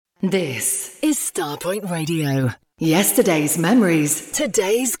This is Starpoint Radio. Yesterday's memories,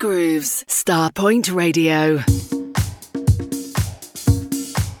 today's grooves. Starpoint Radio.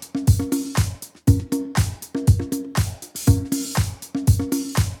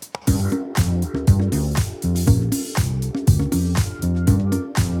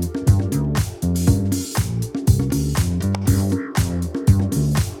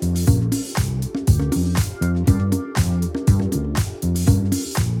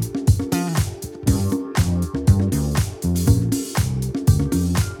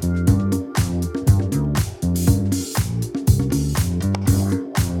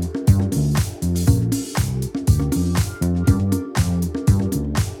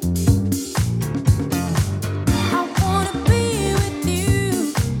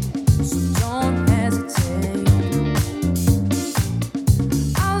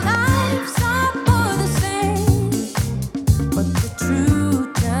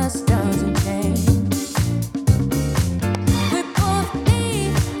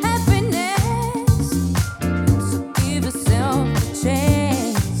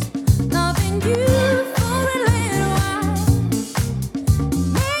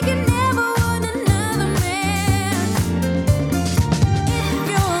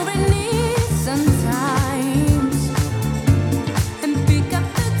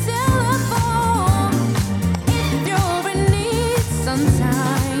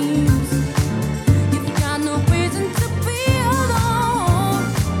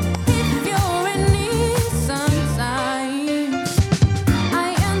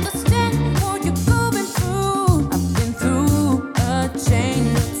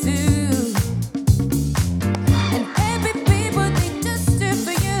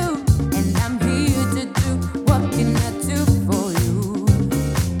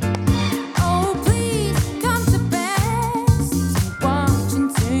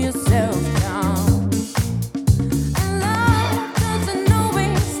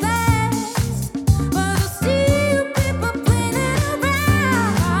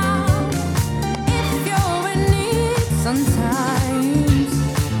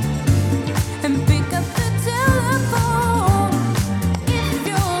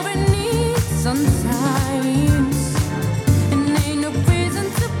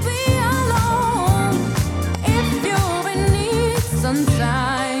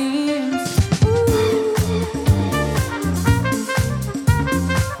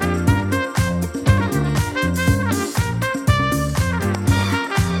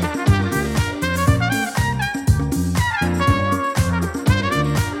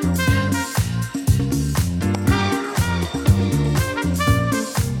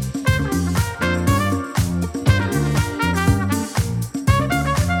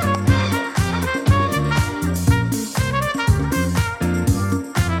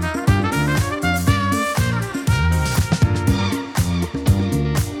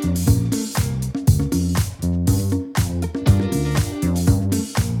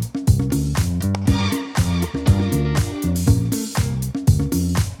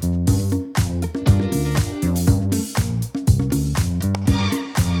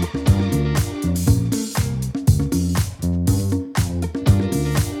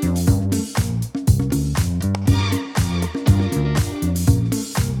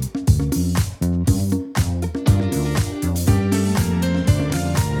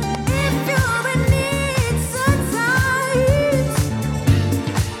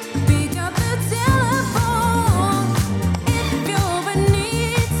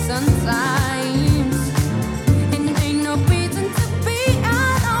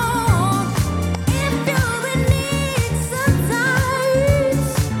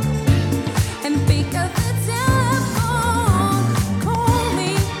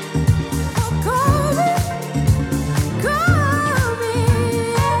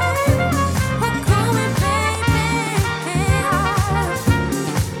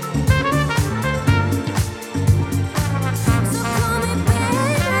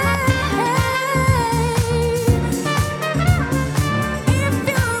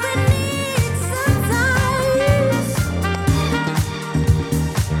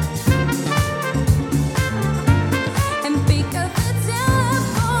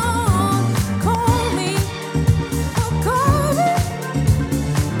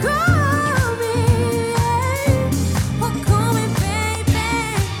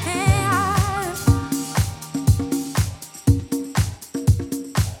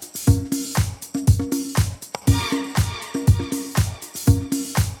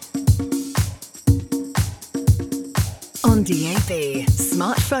 DAB,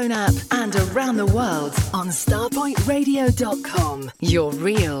 smartphone app and around the world on starpointradio.com. Your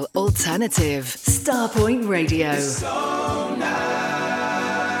real alternative. Starpoint Radio. It's so nice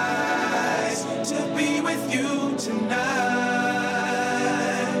to be with you tonight.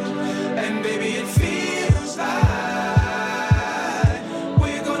 And baby, it feels like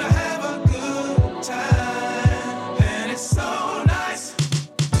we're gonna have a good time. And it's so nice.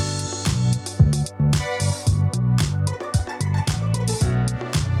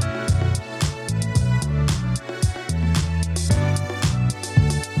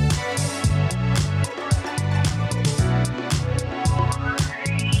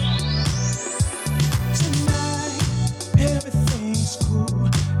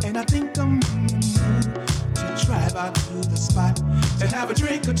 I think I'm in the mood to drive out to the spot and have a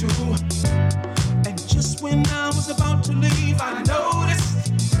drink or two. And just when I was about to leave, I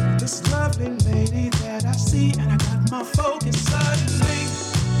noticed this lovely lady that I see, and I got my focus suddenly.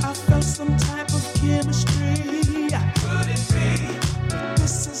 I felt some type of chemistry. Could it be?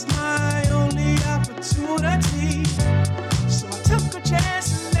 This is my only opportunity. So I took a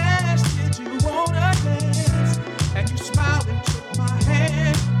chance and asked, did you wanna dance? And you smiled and took my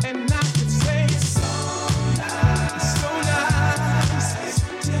hand. And I could say it's so nice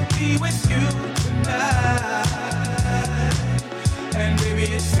to be with you tonight. And baby,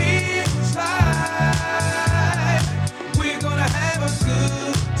 it feels like we're gonna have a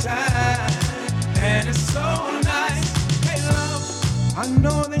good time. And it's so nice. Hey love, I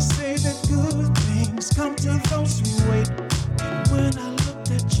know they say that good things come to those who wait. And when I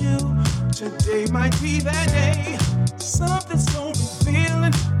looked at you, today might be that day. Something's so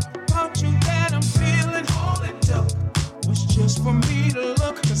revealing about you that I'm feeling. All it took was just for me to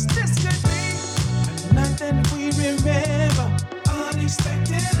look. Cause this could be a night that we remember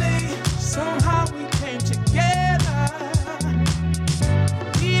unexpectedly. Somehow we came together.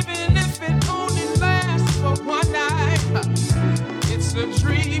 Even if it only lasts for one night, it's a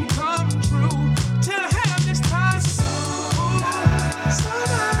dream come true to have this time. So nice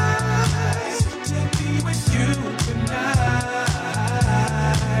to be with you tonight.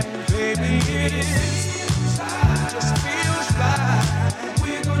 Baby, it just feels like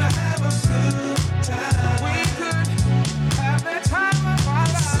we're gonna have a good time. We could have the time of our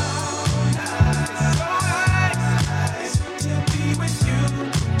lives. It's so nice to be with you,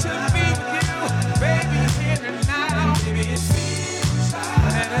 baby, here and now. Baby, it feels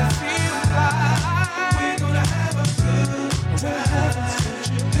like, and it feels like we're gonna have a good time.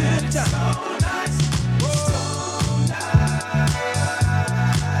 And it's so nice.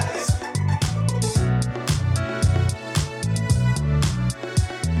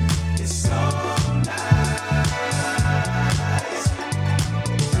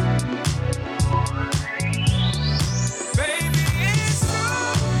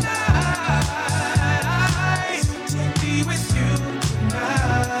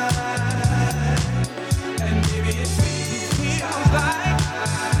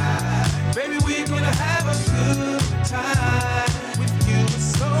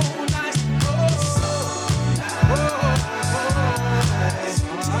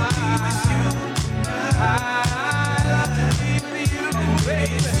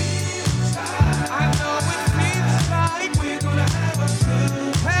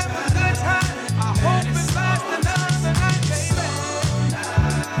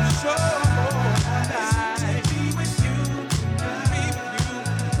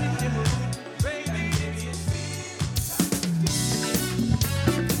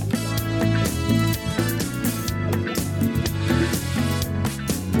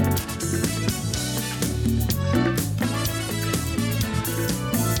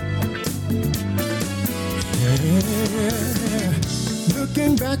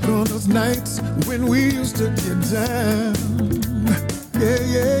 Looking back on those nights when we used to get down.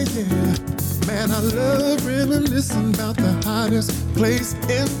 Yeah. Man, I love reminiscing about the hottest place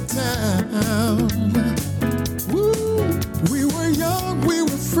in town. Woo! We were young, we were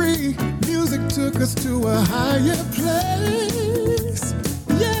free. Music took us to a higher place.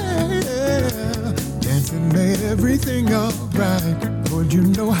 Yeah. Dancing made everything alright. Lord, you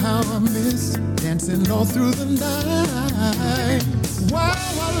know how I miss dancing all through the night. Wow,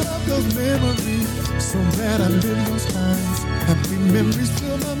 I love those memories. So glad I lived those times. Happy memories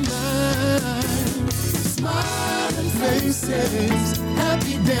fill my mind. Smiling faces,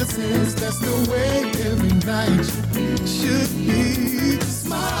 happy dances. That's the way every night should be.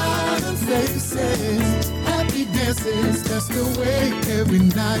 Smiling faces, happy dances. That's the way every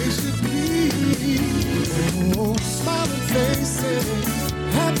night should be. Oh, smiling faces,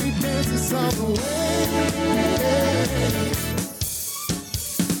 happy dances all the way.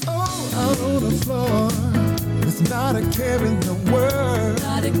 not a care in the world.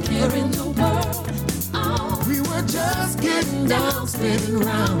 Not a care in the world. Oh. We were just getting down, spinning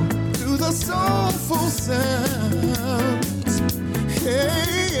round to the soulful sounds.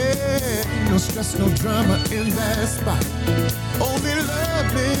 Hey, yeah. No stress, no drama in that spot. Only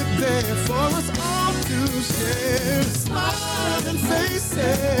love lived there for us all to share. Smiling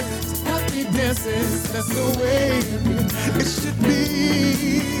faces, happy dances, that's the way it should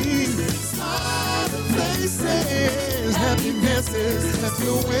be. Smiling faces, happy dances, that's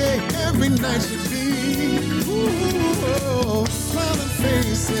the way every night should be. Ooh, smiling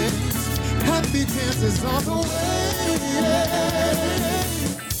faces, happy dances all the way.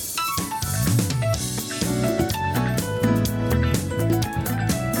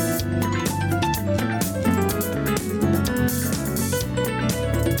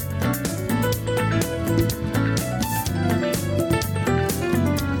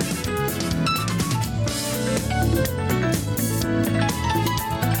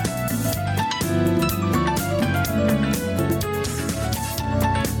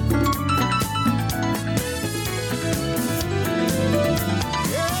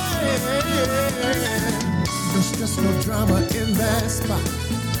 No drama in that spot.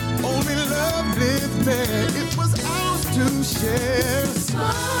 Only love lived there. It was ours to share.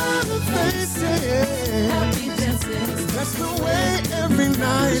 Smiling faces, Happy dances, that's the way every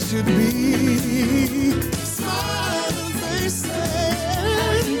night should be. Smiling faces,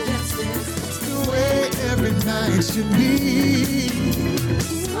 happy dances, that's the way every night should be.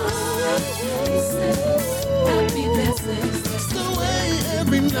 happy dances, That's the way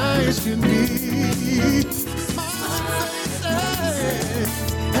every night should be.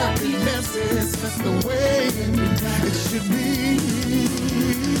 Happy dances, that's the way it should be.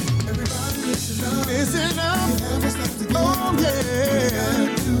 Everybody listen up. Listen up. Oh, yeah.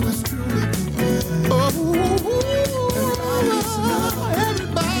 Oh,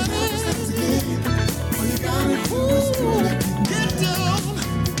 everybody. All you gotta do is get down.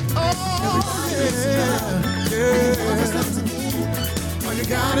 Oh, yeah. Yeah. All you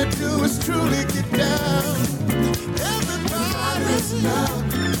gotta do is truly get down. Everybody listen up.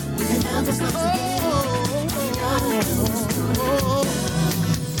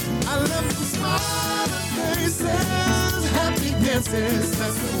 I love the smiling faces, happy dances.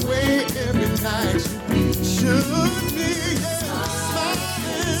 That's the way every night should be. Yeah.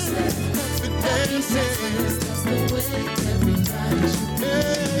 Smiling, happy dances. that's the way every night should be.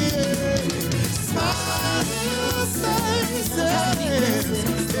 Yeah, yeah. Smiling faces, happy dances.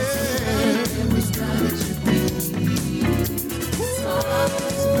 Yeah, every night should be.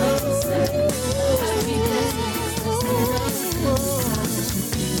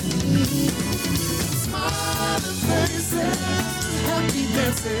 Smiling faces, happy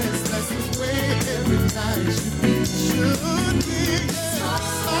dances, that's the way every night should be. Should be, yeah.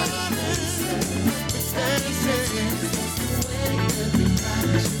 Smiling dances, that's the way every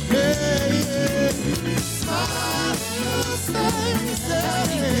night should be. Yeah, yeah. Smiling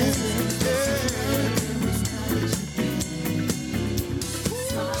faces, yeah.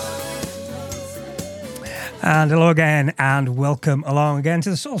 And hello again, and welcome along again to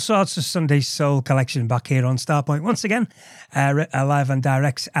the Soulsorts of Sunday Soul Collection back here on Starpoint once again, live and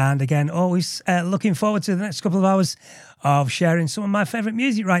direct. And again, always looking forward to the next couple of hours of sharing some of my favourite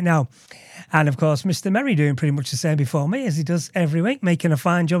music right now. And of course, Mr. Merry doing pretty much the same before me as he does every week, making a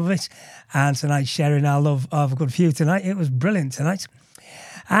fine job of it. And tonight, sharing our love of a good few tonight. It was brilliant tonight.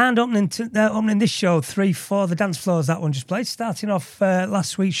 And opening this show, 3 for the dance floors, that one just played. Starting off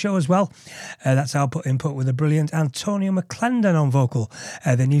last week's show as well. That's our input with the brilliant Antonio McClendon on vocal.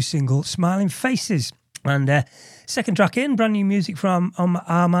 The new single, Smiling Faces. And second track in, brand new music from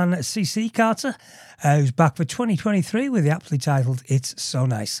our man CC Carter, who's back for 2023 with the aptly titled It's So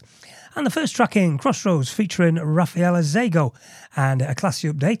Nice. And the first track in, Crossroads, featuring Rafaela Zago, and a classy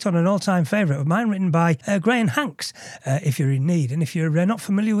update on an all-time favourite of mine written by Graham Hanks, If You're in Need. And if you're not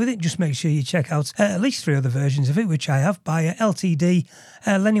familiar with it, just make sure you check out at least 3 other versions of it, which I have, by LTD,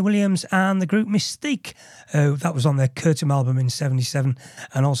 Lenny Williams and the group Mystique. That was on their Curtain album in 77,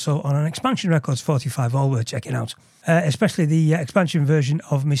 and also on an Expansion Records 45, all worth checking out. Especially the expansion version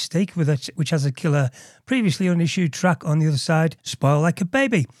of Mystique, which has a killer previously unissued track on the other side, Spoil Like a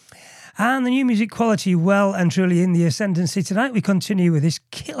Baby. And the new music quality well and truly in the ascendancy tonight. We continue with this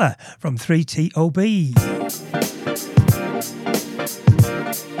killer from 3TOB.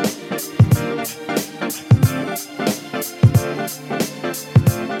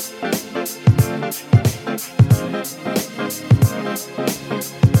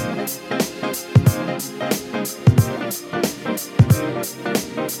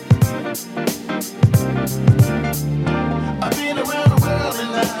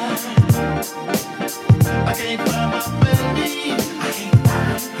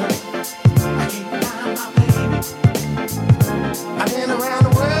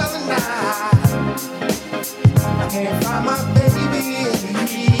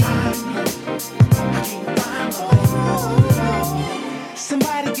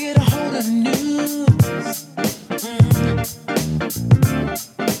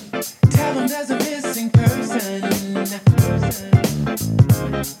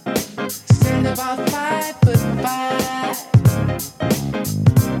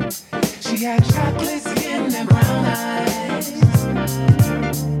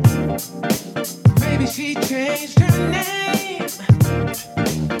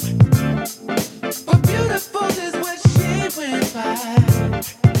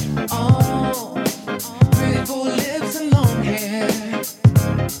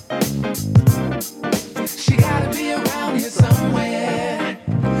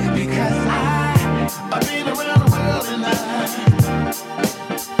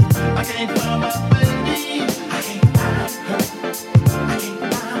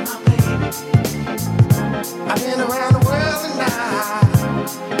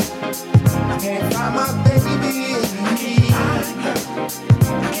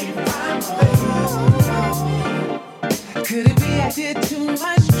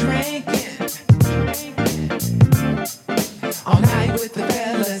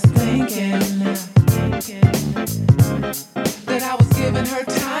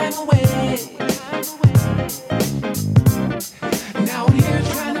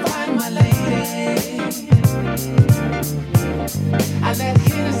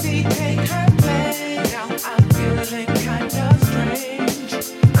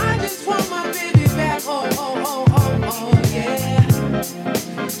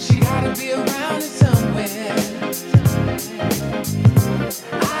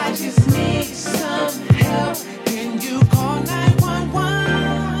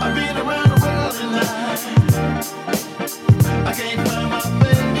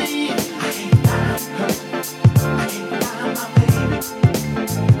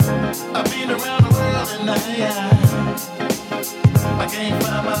 I can't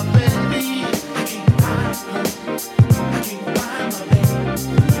find my baby. I can't find her. I can't find my baby.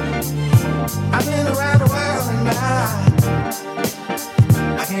 I've been around the world and I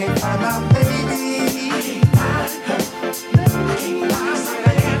can't find my baby. I can't find her. I can't find my baby.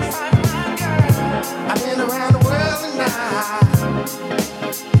 I can't find my girl. I've been around the world and I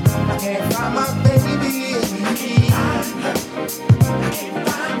can't find my baby. I can't find her. I can't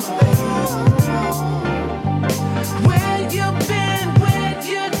find my baby. Where you been? Where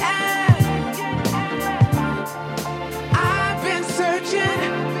you at? I've been searching.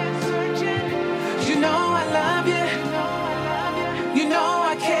 You know I love you. You know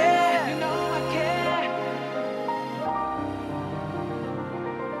I care.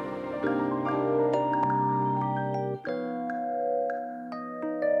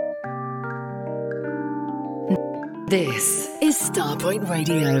 This is Starpoint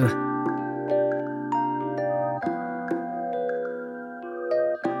Radio.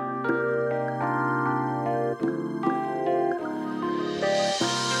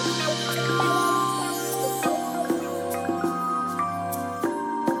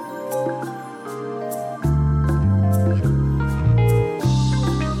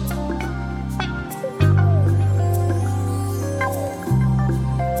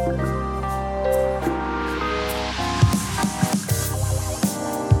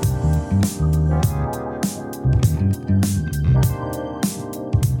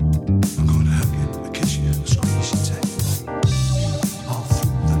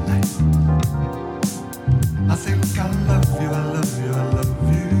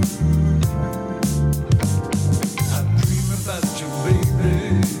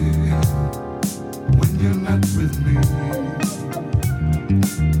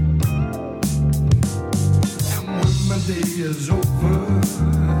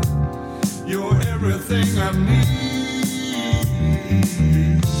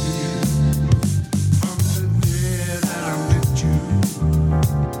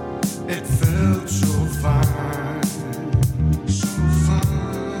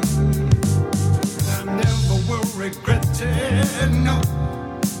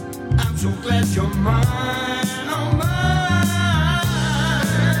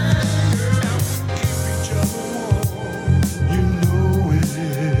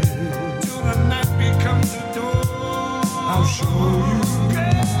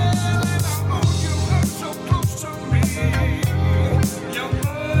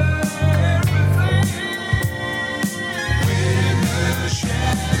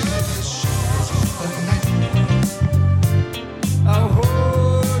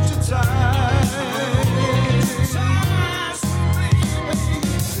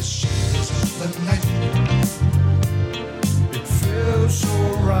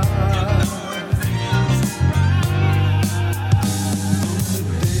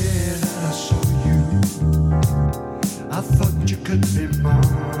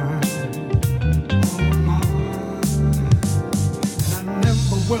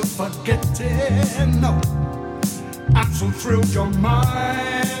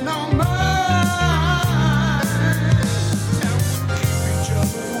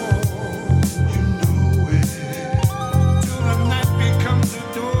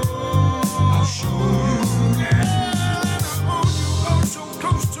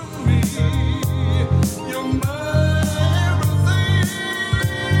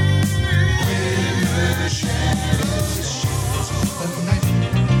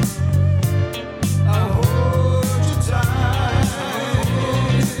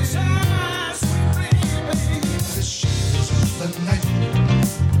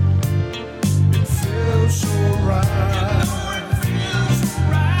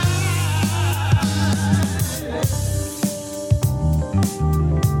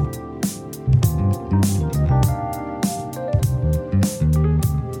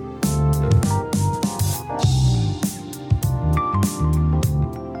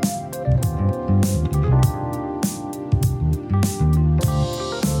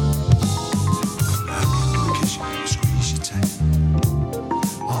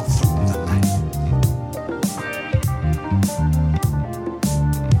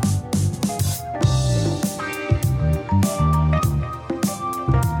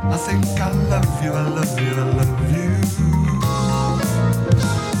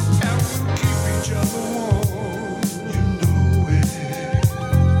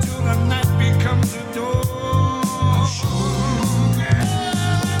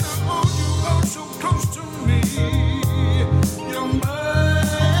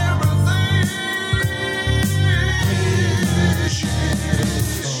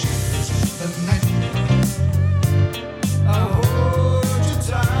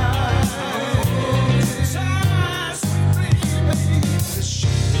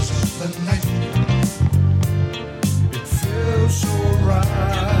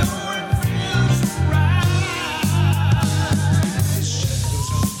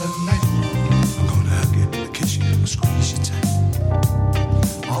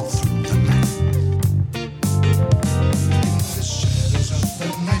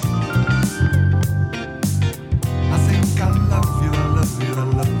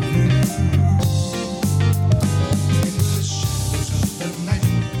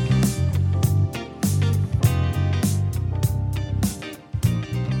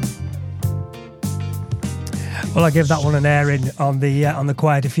 Well, I gave that one an airing on the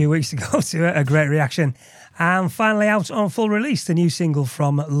Quiet a few weeks ago to a great reaction. And finally out on full release, the new single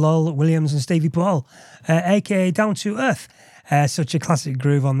from Lol Williams and Stevie Paul, aka Down to Earth. Such a classic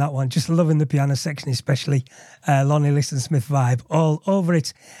groove on that one. Just loving the piano section, especially Lonnie Liston Smith vibe all over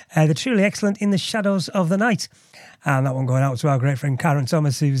it. They're truly excellent in the shadows of the night. And that one going out to our great friend Karen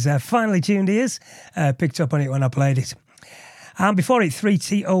Thomas, who's finally tuned ears, picked up on it when I played it. And before it,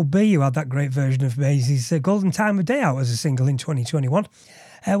 3TOB, who had that great version of Maisie's Golden Time of Day out as a single in 2021.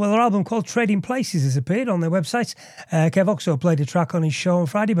 Well, their album called Trading Places has appeared on their website. Kev Oxo played a track on his show on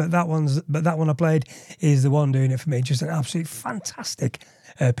Friday, but that one I played is the one doing it for me. Just an absolute fantastic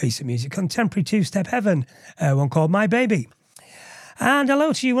piece of music. Contemporary two-step heaven, one called My Baby. And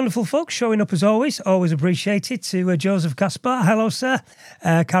hello to you wonderful folks showing up as always appreciated. To Joseph Gaspar, hello sir.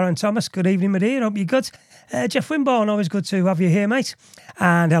 Karen Thomas, good evening my dear, hope you're good. Jeff Winborn, always good to have you here mate.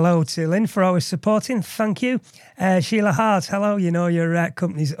 And hello to Lynn for always supporting, thank you. Sheila Hart, hello, you know your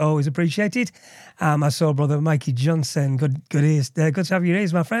company's always appreciated. My soul brother Mikey Johnson, good ears, good to have your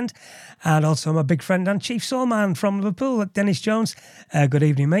ears my friend. And also my big friend and chief soul man from Liverpool, Dennis Jones. Good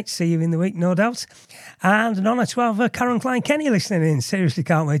evening mate, see you in the week no doubt. And an honour to have Karen Klein Kenny listening in, seriously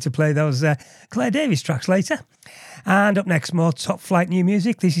can't wait to play those Claire Davis tracks later. And up next, more top flight new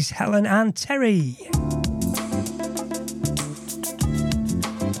music. This is Helen and Terry.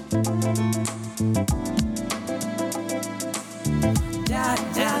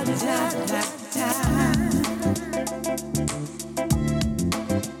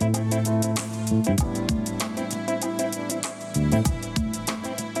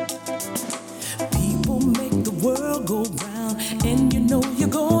 People make the world go round, and you know you're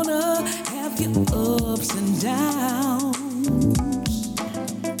gonna have your ups and downs.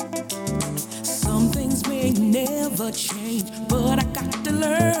 Some things may never change, but I got to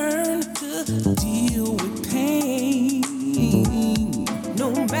learn to deal with pain. No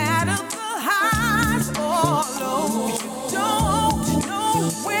matter the highs or lows, you don't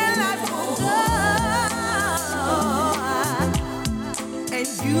know when life will go. And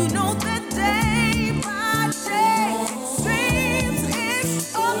you know that day by day seems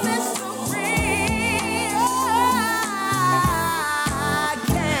it's a mystery. I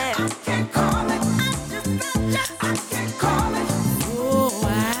can't call it. I can't call it. Oh, I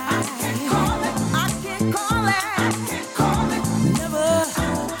can't call it. I can't call it. I can't call it. Never. I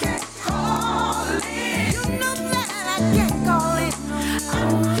can't call it. You know that I can't call it. I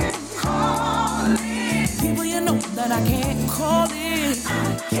can't call it. People, you know that I can't call it.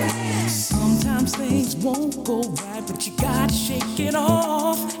 Sometimes things won't go right, but you gotta shake it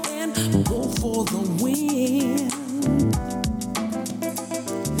off and go for the win.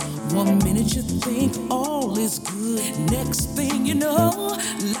 One minute you think all is good, next thing you know,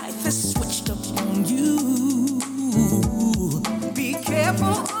 life is switched up on you. Be careful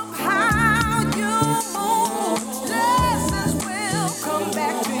of how you move, lessons will come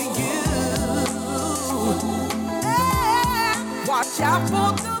back to you. Watch out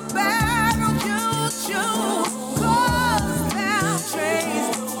for the battle you choose, 'cause now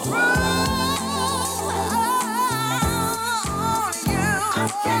trains roll on you. I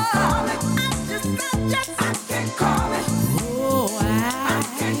can't call it. I can't call it. Oh, I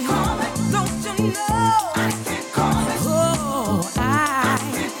can't call it. Don't you know? I can't call it. Oh, I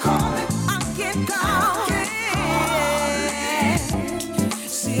can't call it. I can't call it.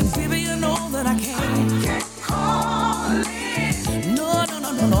 See, baby, you know that I can't call it. No,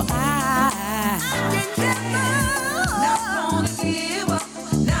 I can't not gonna give up,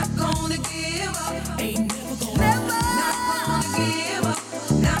 not gonna give up, ain't never gonna, not gonna give up,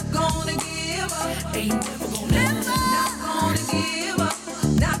 not gonna give up, ain't never gonna, not gonna give up,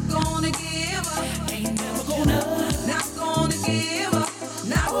 not gonna give up, ain't never gonna, not gonna give up,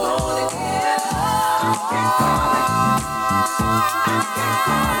 not gonna give up. I can't call it.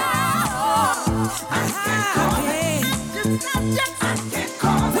 I can't call it. I can't call it. I can't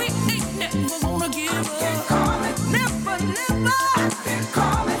call it. We ain't never gonna give up. I can't call it. Never. I can't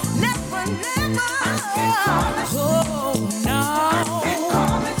call it. Never. I can't call it. Oh no. I can't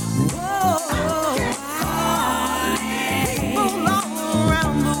call it. Whoa. I can't call it. People all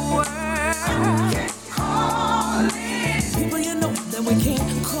around the world. I can't call it. People, you know that we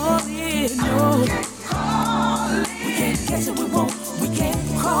can't call it. No. I can't call it. We can't guess it. We won't. We can't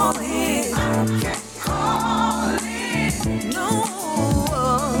call it. I can't call it. No.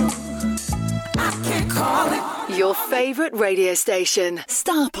 I can't call it. Your favourite radio station,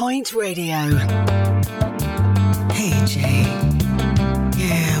 Starpoint Radio. Hey Jay,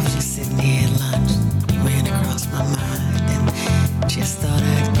 yeah, I was just sitting here at lunch. You ran across my mind and just thought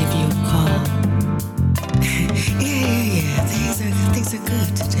I'd give you a call.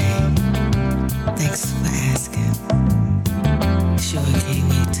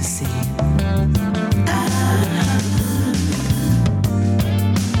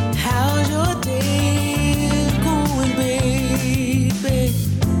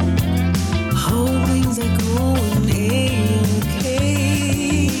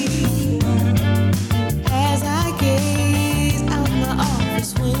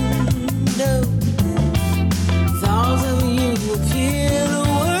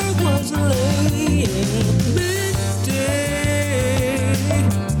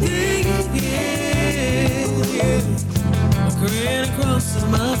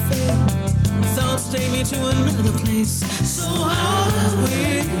 my face. Thoughts take me to another place. So hard,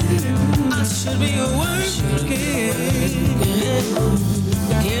 I should be working.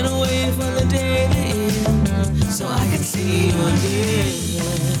 Can't wait for the day to end, so I can see you again.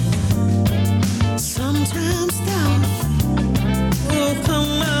 Sometimes doubt will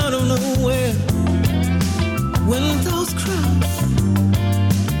come out of nowhere. When thoughts crowd,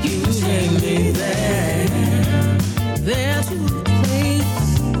 you take me there. There's a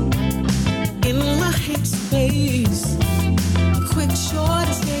place in my head space. A quick short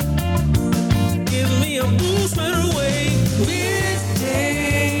escape gives me a boost right away. Midday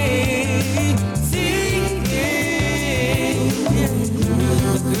thinking,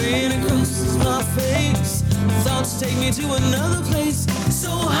 the grin across my face. Thoughts take me to another place.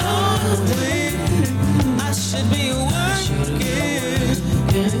 So hard, I should be working.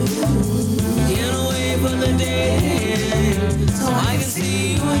 Can't wait for the day so I can see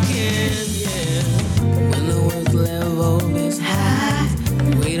you again. Yeah. When the work level is high,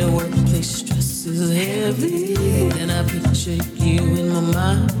 way to workplace stress is heavy. Then I picture you in my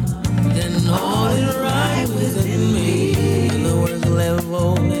mind, then all is right within me. When the work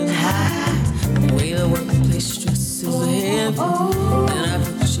level is high, way the workplace stress is heavy. Then I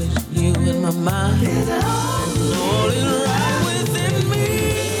picture you in my mind, and all is right within me.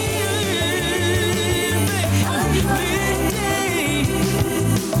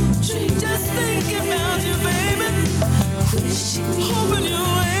 Just thinking about you, baby. Hoping you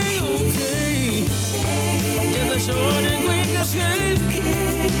ain't okay. Just a short and quick escape.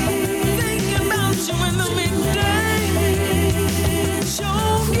 Thinking about you in the midday.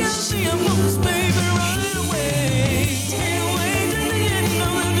 Sure gives me a boost, baby, right away. Can't wait to the end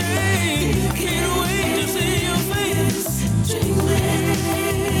of the day. Can't wait to see your face.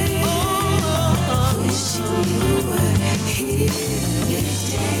 Wishing you were here.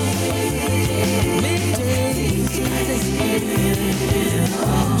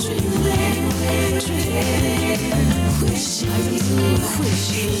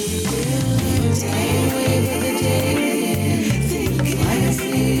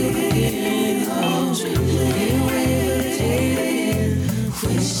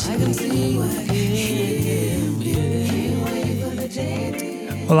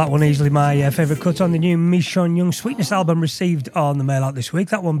 Well, that one easily my favourite cut on the new Michonne Young Sweetness album, received on the mail out this week.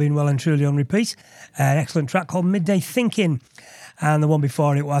 That one being well and truly on repeat. An excellent track called Midday Thinking. And the one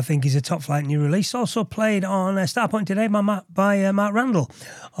before it, what I think is a top flight new release, also played on Starpoint today by Mark Randall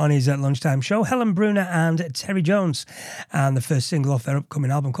on his lunchtime show. Helen Bruner and Terry Jones. And the first single off their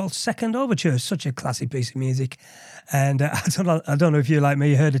upcoming album called Second Overture. Such a classy piece of music. And I don't know if you, like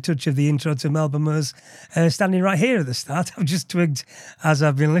me, heard a touch of the intro to Melbourne Moors standing right here at the start. I've just twigged as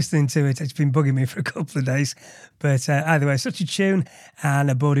I've been listening to it. It's been bugging me for a couple of days. But either way, such a tune and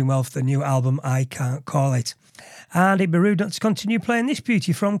a boding well for the new album, I Can't Call It. And it'd be rude not to continue playing this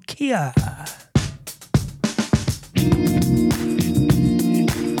beauty from Kia.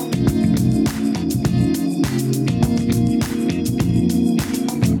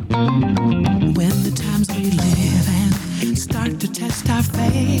 When the times we live in start to test our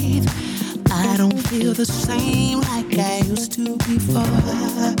faith, I don't feel the same like I used to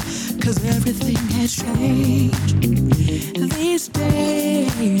before, 'cause everything has changed these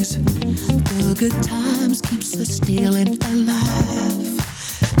days. The good times keeps us stealing alive.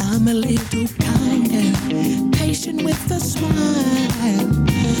 I'm a little kinder, patient with a smile,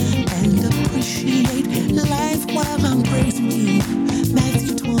 and appreciate life while I'm praising you.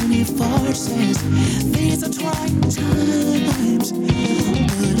 Matthew 24 says these are trying times,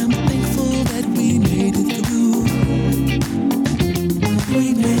 but I'm thankful that we made it through.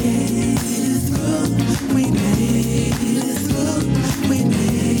 We made it through. We made it through. We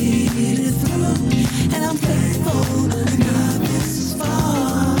made it through. And I'm thankful we got this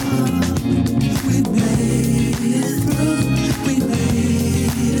far. We made it through. We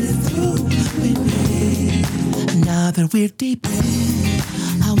made it through. We made it. Now that we're deep in,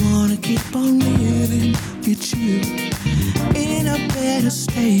 I wanna keep on living with you in a better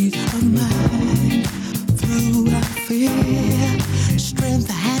state of mind. Through our fear, strength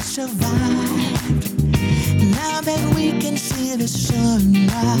has survived. Now that we can see the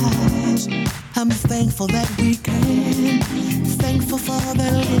sunrise, I'm thankful that we can. Thankful for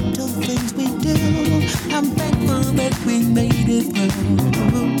the little things we do. I'm thankful that we made it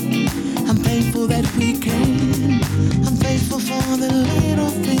through. I'm thankful that we can. I'm thankful for the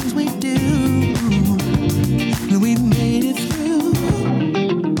little things we do. We made it through.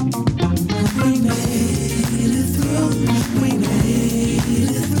 We made it through. We made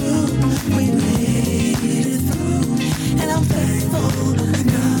it through. We made it through. And I'm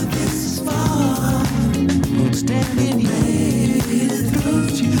thankful.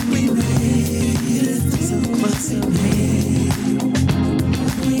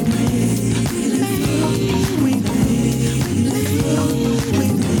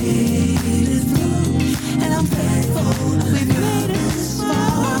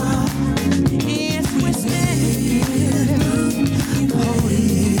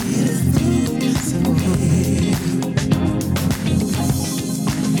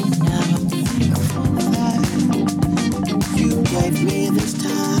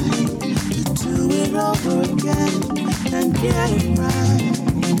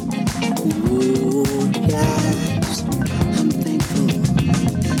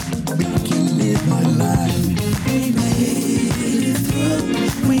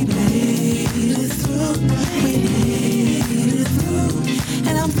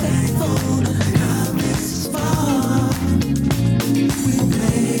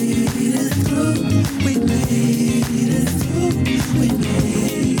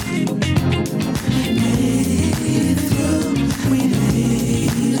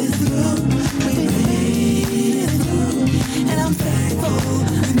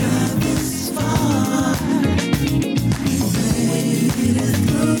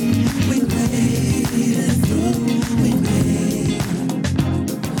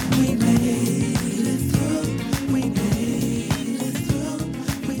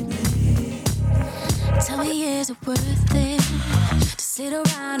 Tell me, is it worth it to sit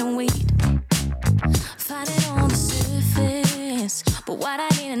around and wait? Find it on the surface, but what I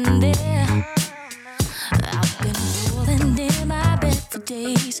need in there. I've been rolling in my bed for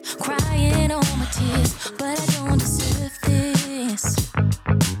days, crying all my tears, but I don't deserve this.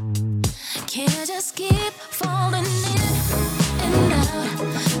 Can't I just keep falling in and out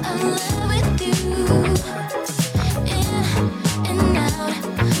of love with you? In and out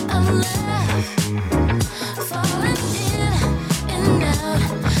of love, falling in and out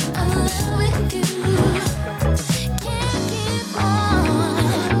of love with you. Can't keep on.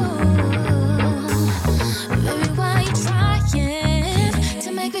 Baby, why you trying to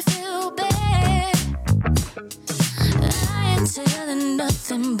make me feel bad? I ain't telling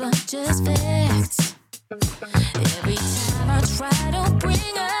nothing but just facts. Every time I try to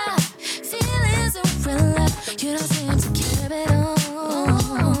bring up feelings of real love, you don't seem to care at all.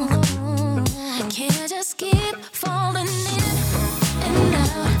 Can't I just keep falling in and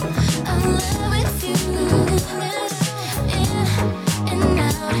out of love with you? In and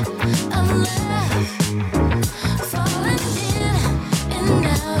out of love, falling in and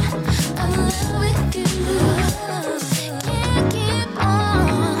out of love with you. Can't keep on.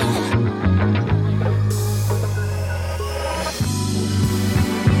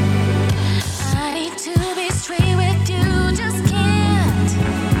 I need to be straight with you, just can't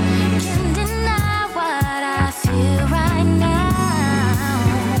deny what I feel right now.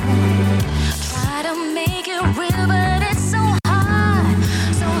 Try to make it real, but it's so hard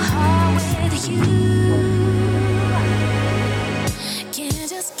with you. Can't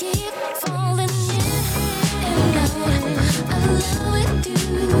just keep falling in and out of love with you.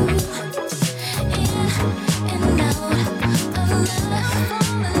 In and out of love,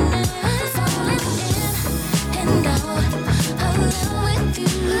 falling in and out of love with you.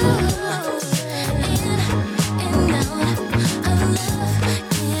 In and out of love,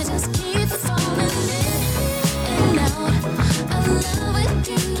 can't just keep falling in and out of love with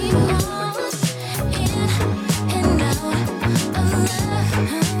you. Keep on in and out of love,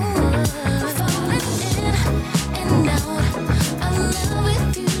 falling in and out of love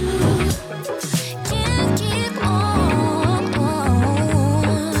with you. Can't keep on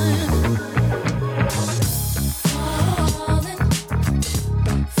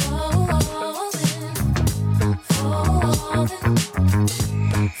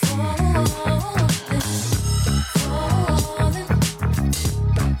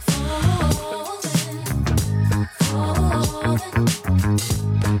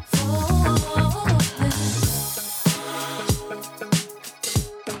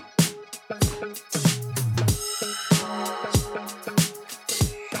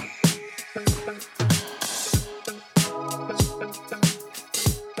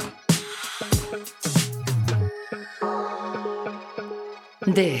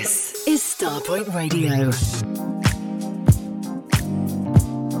This is Starpoint Radio.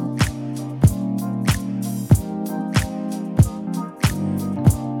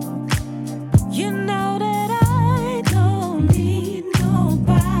 You know that I don't need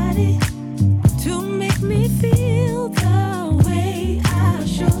nobody to make me feel the way I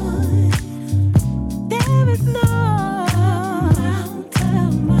should. There is no amount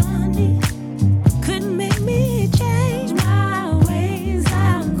of money could make me change my ways.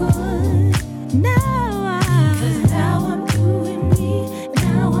 I'm good now. 'Cause now I'm doing me.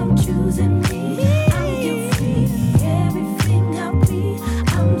 Now I'm choosing me. I'm free. Everything I be,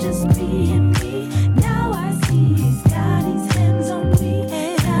 I'm just being me. Now I see He's got His hands on me.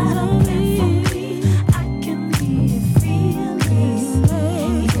 Got a plan for me. I can be fearless.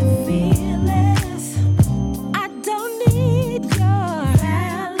 Fearless. I don't need your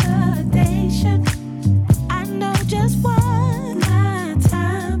validation. I know just what my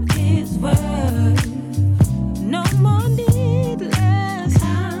time is worth. No more needless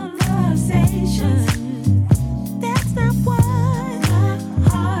conversations. That's not what my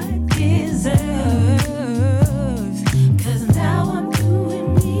heart deserves. 'Cause now I'm doing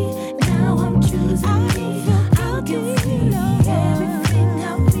me. Now I'm choosing me. I can feel everything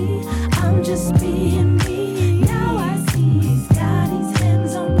I be. I'm just being me. Now I see He's got His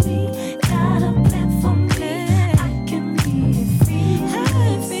hands on me. Got a plan for me. I can be fearless.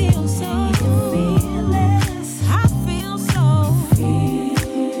 I feel so fearless. I feel so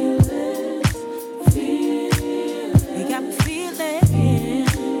fearless. You got me feeling.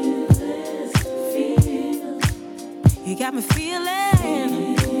 You got me feeling.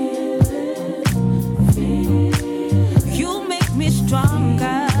 You make me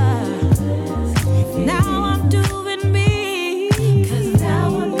stronger. Now I'm doing me. 'Cause now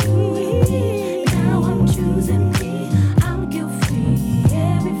I'm doing me. Now I'm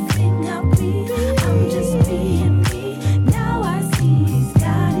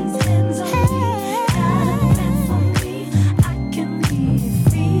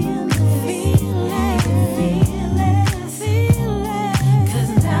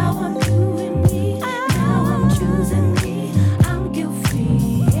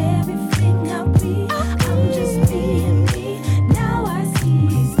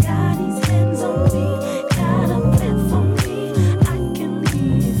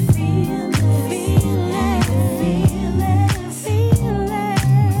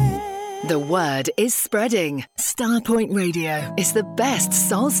word is spreading. Starpoint Radio is the best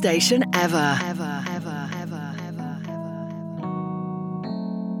soul station ever.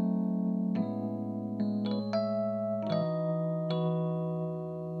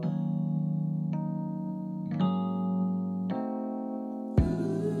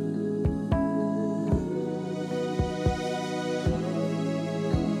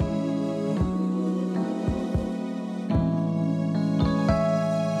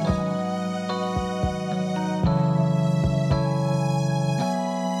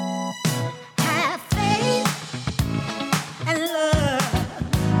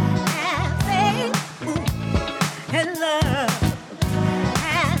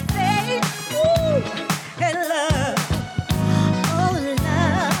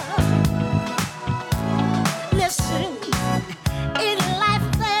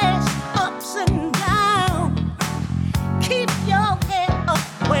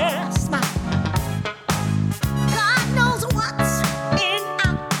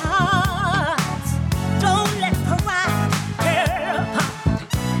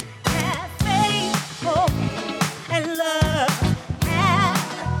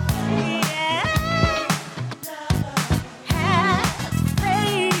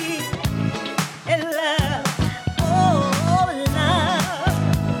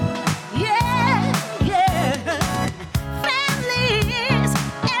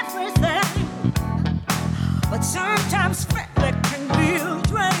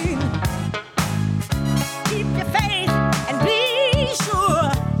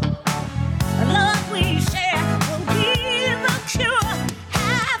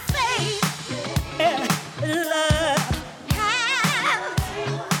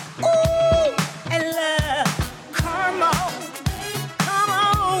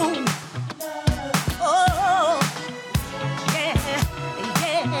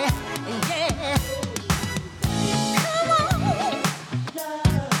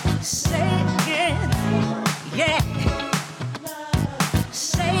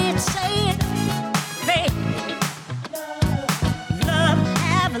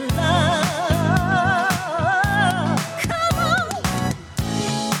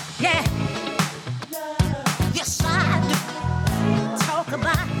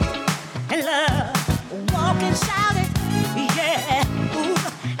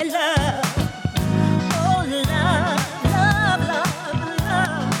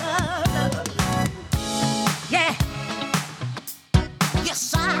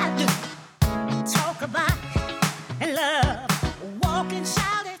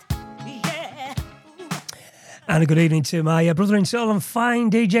 And a good evening to my brother in soul and fine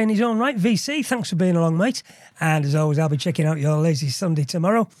DJ in his own right, VC. Thanks for being along, mate. And as always, I'll be checking out your Lazy Sunday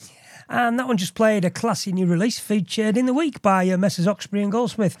tomorrow. And that one just played a classy new release featured in the week by Messrs Oxbury and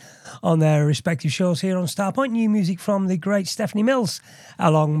Goldsmith on their respective shows here on Starpoint. New music from the great Stephanie Mills,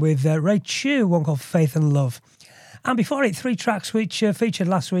 along with Ray Chew, one called Faith and Love. And before it, 3 tracks which featured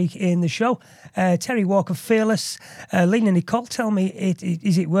last week in the show. Terry Walker, Fearless, Lena Nicole, Tell Me,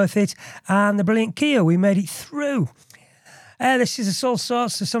 Is It Worth It? And the brilliant Kia, We Made It Through. This is the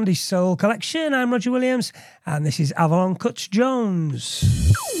Soulsorts, the Sunday Soul Collection. I'm Roger Williams, and this is Avalon Cuts Jones.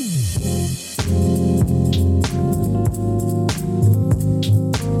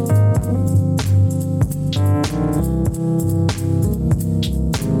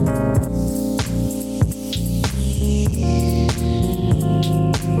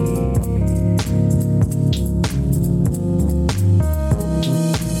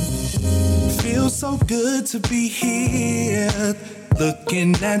 So good to be here.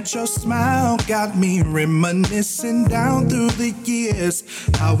 Looking at your smile got me reminiscing down through the years.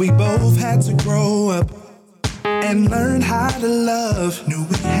 How we both had to grow up and learn how to love. Knew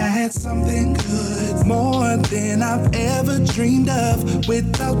we had something good, more than I've ever dreamed of.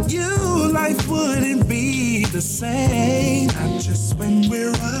 Without you, life wouldn't be the same. Not just when we're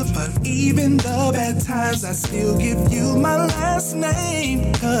up, but even the bad times, I still give you my last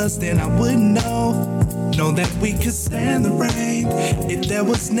name. Cause then I wouldn't know that we could stand the rain if there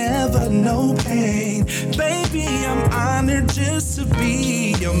was never no pain. Baby, I'm honored just to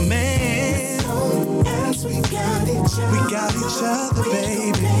be your man. As we got each other,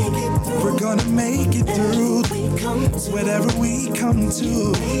 baby. We're gonna make it through whatever we come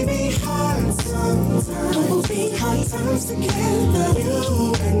to. Baby, hard sometimes, we'll be hard times together.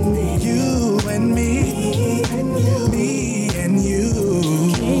 You and me, me and you.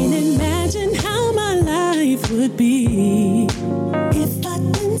 Can't imagine how my life would be if I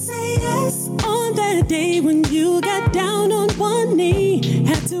didn't say yes on that day when you got down on one knee.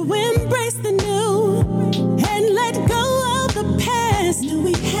 Had to embrace the new and let go of the past. Knew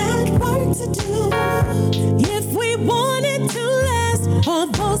we had work to do. want it to last.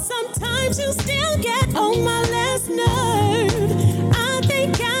 Although sometimes you still get on my last nerve. I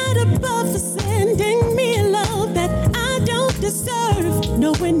thank God above for sending me a love that I don't deserve.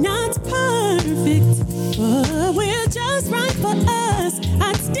 No, we're not perfect, but we're just right for us.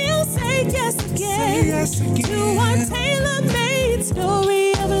 I'd still say yes again, to our tailor-made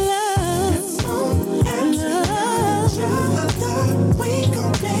story of love. We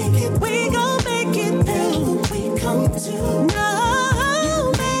gon' make it. We gon' make it through. We come to.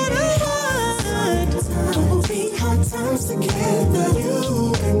 No matter what. Don't be hard times together.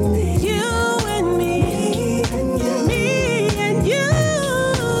 You and me. You and me. Me and you.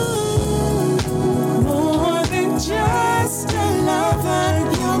 More than just a lover,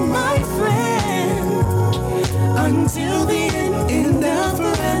 you're my friend. Until the end of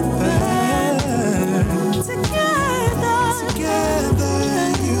forever. Together,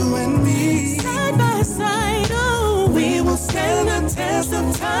 you and me, side by side, oh, we will stand the test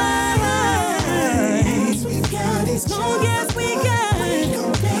of time. As we got as long as we got,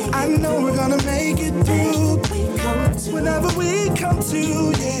 I know we're gonna make it through. Whenever we come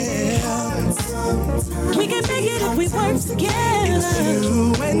to, yeah, we can make it if we work together. It's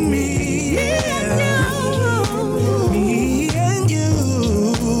you and me, yeah. Me and you.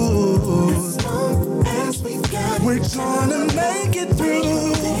 We're gonna make it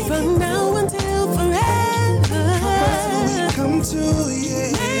through. From now until forever. We come to,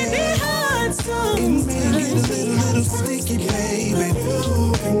 yeah. Maybe hard sometimes. It may get a little sticky, baby.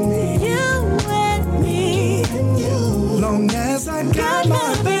 You and me. You and me. And you. Long as I got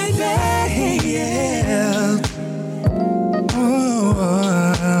my baby, yeah.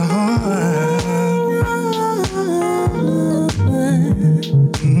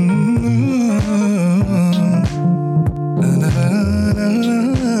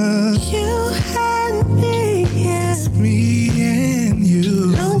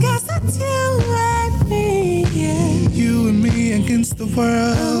 The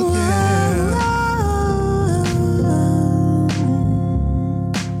world, yeah.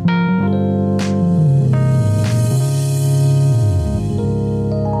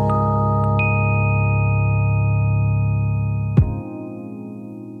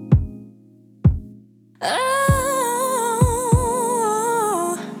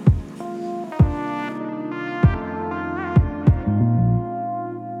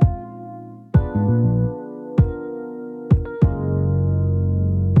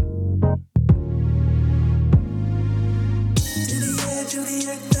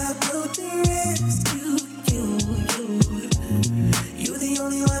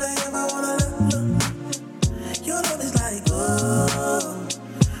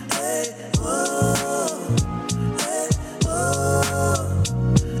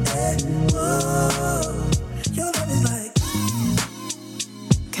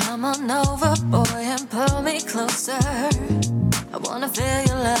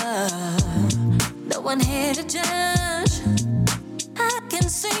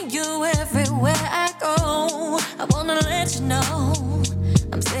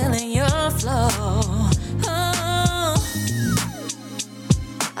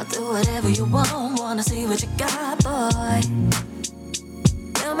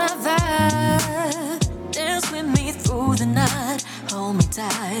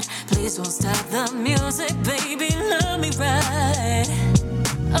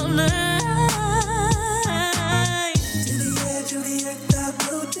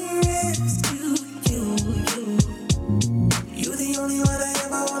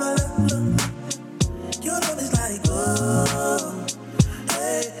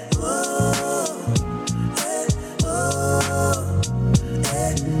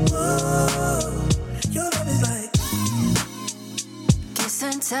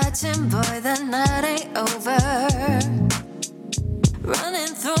 Touching, boy, the night ain't over.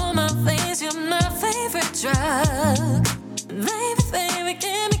 Running through my veins, you're my favorite drug. Baby, baby,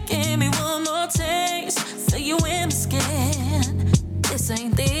 give me one more taste. Feel you in my skin. This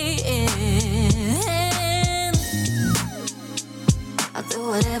ain't the end. I'll do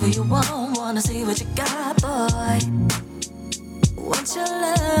whatever you want. Wanna see what you got, boy. Want your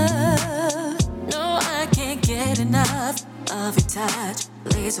love? No, I can't get enough of your touch.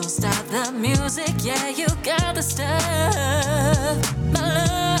 Please don't stop the music. Yeah, you got the stuff, my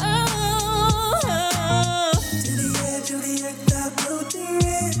love. Juliet, got no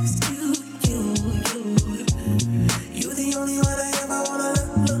dress. You the only one I ever wanna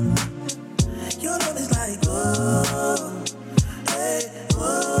love. Your love is like oh, hey,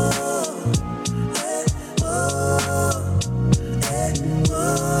 oh, hey, oh, hey,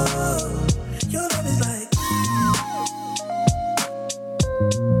 oh. Your love is like.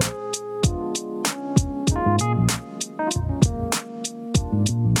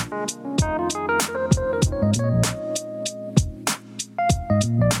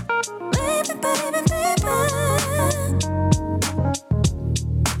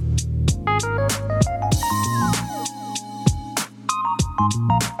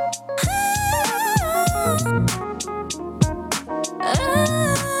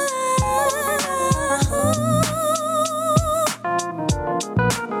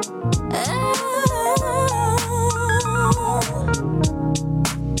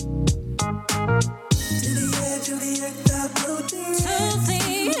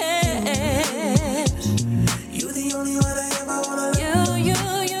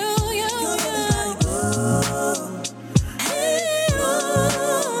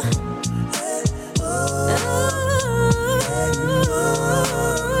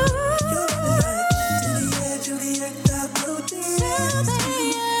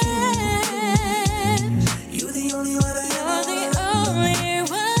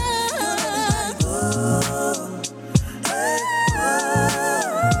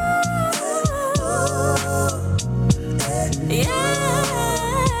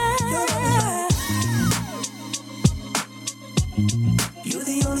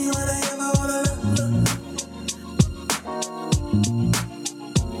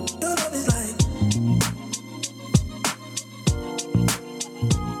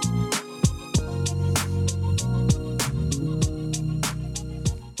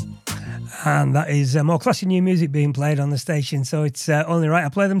 And that is more classy new music being played on the station, so it's only right I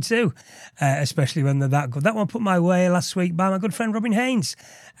play them too, especially when they're that good. That one put my way last week by my good friend Robin Haynes,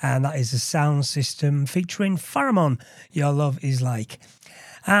 and that is a sound system featuring Pharamon, Your Love Is Like.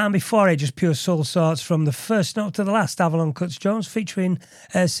 And before it, just pure Soulsorts from the first note to the last, Avalon Cuts Jones featuring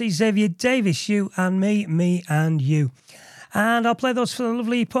C. Xavier Davis, You and Me, Me and You. And I'll play those for the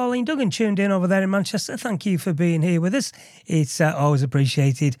lovely Pauline Duggan tuned in over there in Manchester. Thank you for being here with us. It's always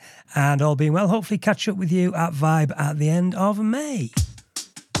appreciated. And all being well, hopefully catch up with you at Vibe at the end of May.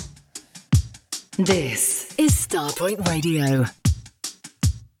 This is Starpoint Radio.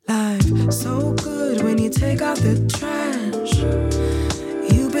 Life so good when you take out the trash.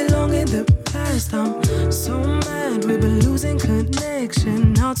 You belong in the past. I'm so mad we've been losing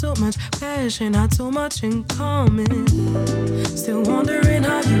connection. Not so much passion, not so much in common. Still wondering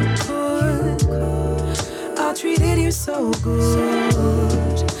how you could. I treated you so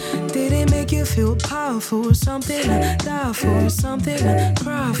good. Did it make you feel powerful? Something I die for, something I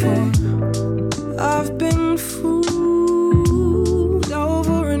cry for. I've been fooled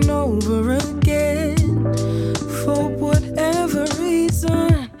over and over again. For whatever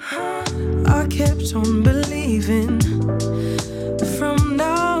reason, I kept on believing. From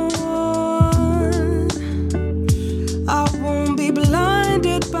now on, I won't be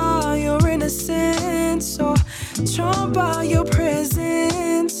blinded by your innocence or charmed by your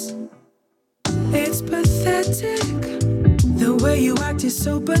presence. It's pathetic. The way you act is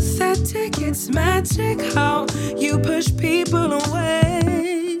so pathetic. It's magic how you push people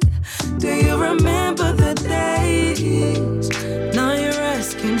away. Do you remember the days? Now you're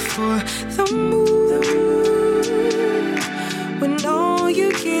asking for the moon, when all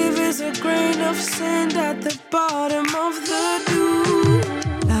you give is a grain of sand at the bottom of the dew.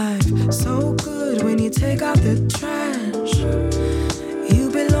 Life so good when you take out the trash. You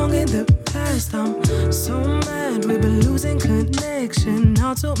belong in the past. I'm so mad we've been losing connection.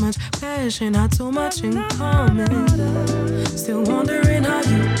 Not so much passion, not so much in common. Still wondering how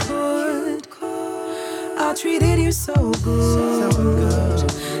you could. I treated you so good.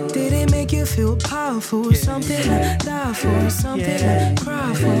 Did it make you feel powerful? Something I die for, something I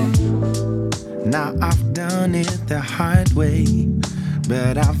cry for. Now I've done it the hard way,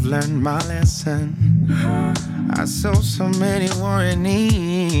 but I've learned my lesson. I saw so many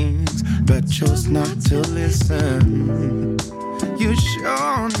warnings, but chose not to listen. You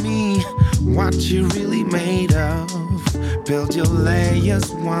showed me what you really made of. Build your layers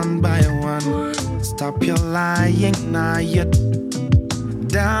one by one. Stop your lying, now you're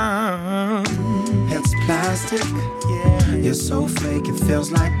done. It's plastic, yeah. You're so fake, it feels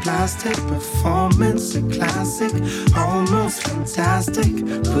like plastic. Performance, a classic, almost fantastic.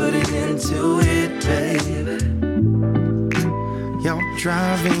 Put it into it, baby. You're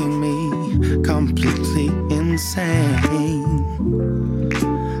driving me completely insane.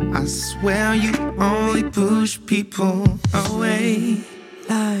 I swear you only push people away.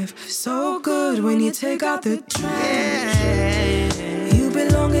 Life so good when you take out the trash. You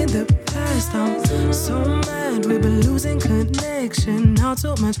belong in the past. I'm so mad we've been losing connection. Not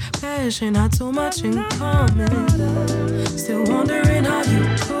so much passion, not so much in common. Still wondering how you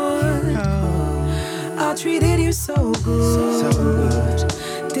could. I treated you so good.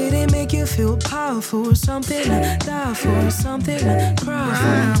 Did it make you feel powerful? Something I die for, something I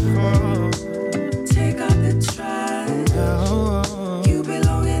cry for. Take out the trash. You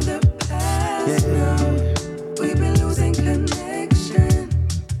belong in the past. Now we've been losing connection,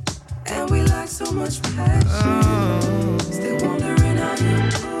 and we lack so much passion. Still wondering how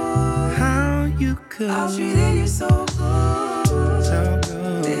you could. I treated you so good.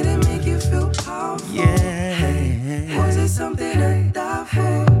 Did it make you feel powerful? Yeah. Was it something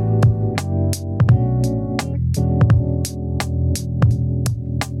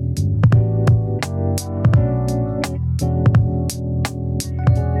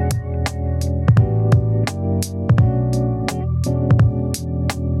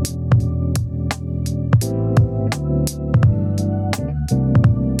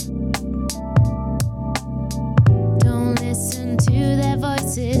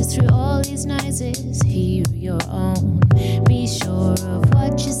through all these noises, hear your own. Be sure of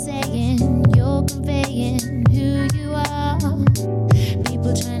what you're saying, you're conveying who you are.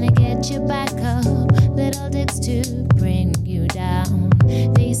 People trying to get you back up, little dicks to bring you down.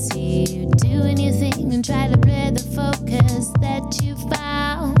 They see you doing your thing and try to blur the focus that you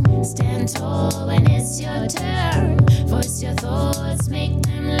found. Stand tall when it's your turn, voice your thoughts, make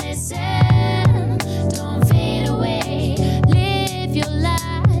them listen. Don't fade away, live your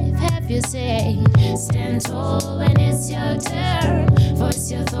life, have your say. Stand tall when it's your turn, voice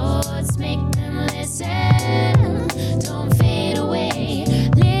your thoughts, make them listen. Don't fade away,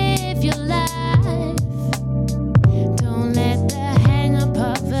 live your life. Don't let the hang up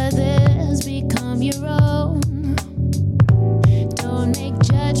of others become your own. Don't make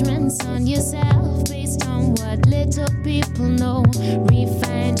judgments on yourself based on what little people know.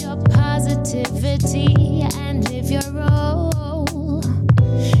 Refine your positivity and live your role.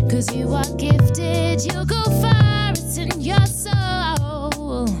 Cause you are gifted, you'll go far, it's in your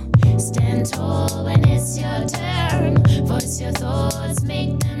soul. Stand tall when it's your turn, voice your thoughts,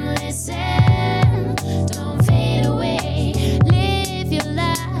 make them listen. Don't fade away, live your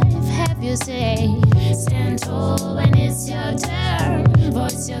life, have your say. Stand tall when it's your turn,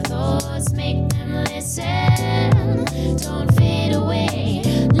 voice your thoughts, make them listen. Don't fade away,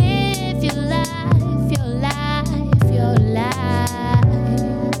 live your life, your life, your life.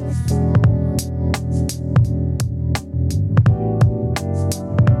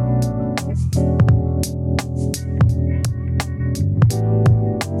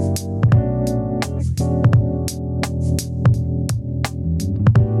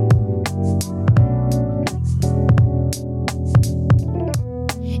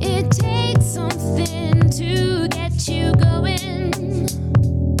 It takes something to get you going.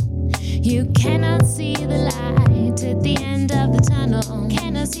 You cannot see the light at the end of the tunnel.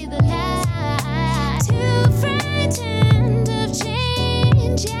 Cannot see the light. Too frightened of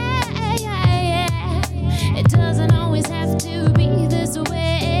change. Yeah, yeah, yeah. It doesn't always have to be this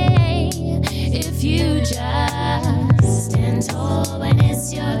way. If you just stand tall when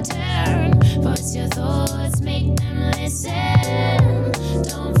it's your turn, voice your thoughts, make them listen.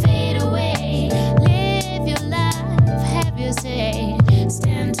 Don't fade away, live your life, have your say.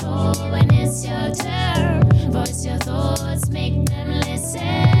 Stand tall when it's your turn, voice your thoughts, make them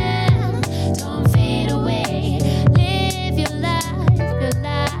listen. Don't fade away, live your life, your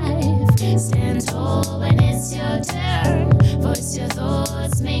life. Stand tall when it's your turn, voice your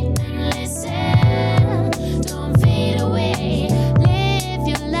thoughts, make them listen. Don't fade away, live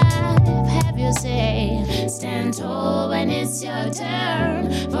your life, have your say. Stand tall when it's your turn,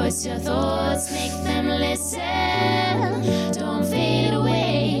 voice your thoughts, make them listen. Don't fade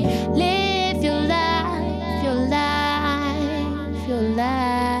away, live your life, your life, your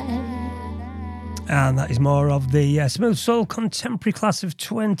life. And that is more of the smooth soul contemporary class of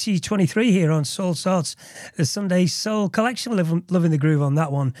 2023 here on Soulsorts, the Sunday Soul Collection. Loving the groove on that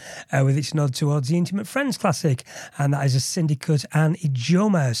one with its nod towards the Intimate Friends classic. And that is a Syndicate and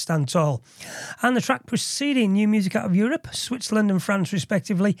Ijoma, Stand Tall. And the track preceding, new music out of Europe, Switzerland and France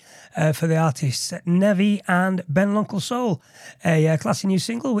respectively, for the artists Nevi and Ben L'Uncle Soul. A classy new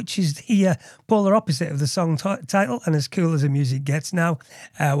single, which is the polar opposite of the song title and as cool as the music gets now,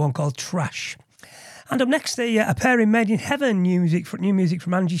 one called Trash. And up next, a pairing made in heaven, new music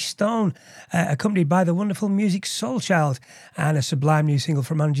from Angie Stone, accompanied by the wonderful music Soul Child, and a sublime new single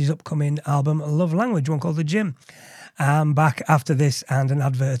from Angie's upcoming album Love Language, one called The Gym. I'm back after this and an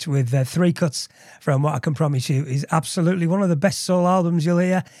advert with 3 cuts from what I can promise you is absolutely one of the best soul albums you'll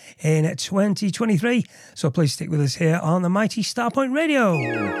hear in 2023. So please stick with us here on the mighty Starpoint Radio.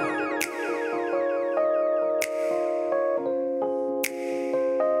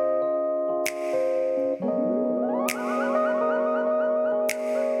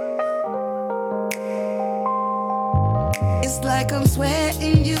 It's like I'm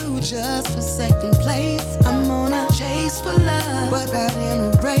sweating you just for second place. I'm on a chase for love, but out in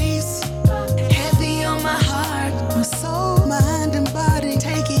a race. Heavy on my heart, my soul, mind and body.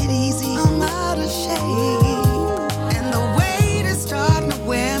 Take it easy, I'm out of shape. And the weight is starting to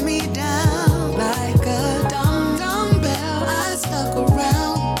wear me down like a dumbbell. I stuck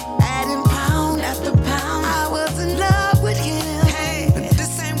around, adding pound after pound. I was in love with him, hey, but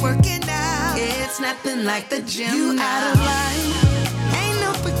this ain't working out. It's nothing like the gym. You out of line, ain't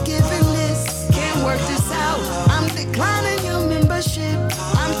no forgiving this. Can't work this out, I'm declining your membership.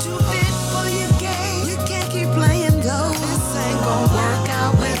 I'm too fit for your game, you can't keep playing though. This ain't gonna work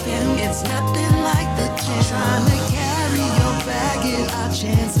out with him. It's nothing like the gym. Trying to carry your baggage, our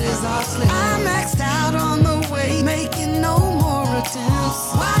chances are slim. I maxed out on the weight, making no more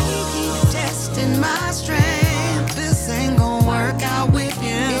attempts. Why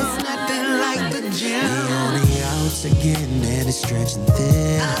close again and it's stretching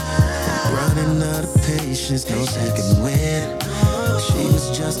thin. Running out of patience, no second wind. She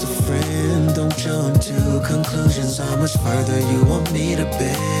was just a friend, don't jump to conclusions. How much further you want me to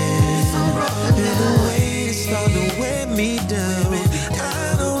bend? And the way it's starting to wear me down,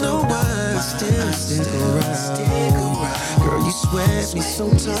 I don't know why I still stick around. Girl, you sweat me so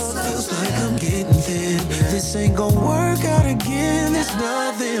tough, feels like I'm getting thin. This ain't gonna work out again, there's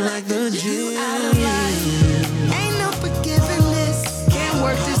nothing like the gym. Ain't no forgiving this, can't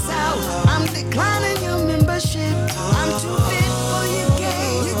work this out. I'm declining your membership. I'm too fit for your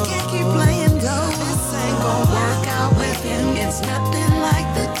game. You can't keep playing though. This ain't gonna work out with him. It's nothing like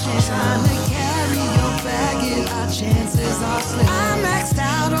the gym. Trying to carry your baggage, our chances are slim. I maxed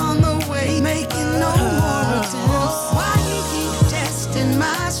out on the way, making no more attempts. Why you keep testing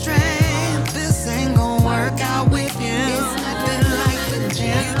my strength? This ain't gonna work out with him. It's nothing like the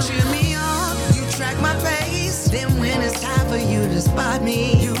gym. You cheer me on, you track my pace. Then when it's time for you to spot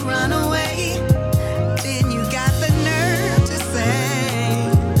me, you run away. Then you got the nerve to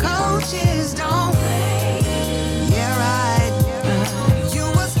say, coaches don't play. Yeah, right. You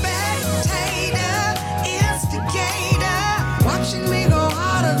a spectator, instigator, watching me go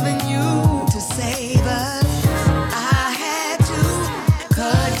harder than you to save us. I had to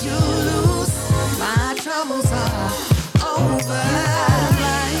cut you loose. My troubles are over.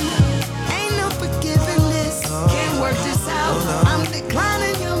 Ain't no forgiving this, can't work this out. I'm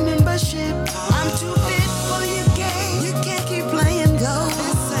declining your membership. I'm too fit for your game. You can't keep playing though.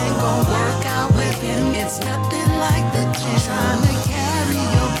 This ain't gonna work out with him. It's nothing like the gym. Trying to carry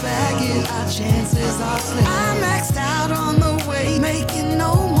your baggage, our chances are slim. I maxed out on the way, making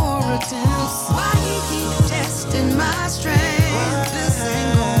no more attempts. Why you keep testing my strength? This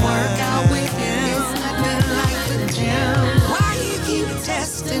ain't gonna work out with him. It's nothing like the gym. Why you keep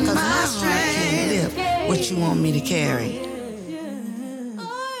testing my strength? What you want me to carry?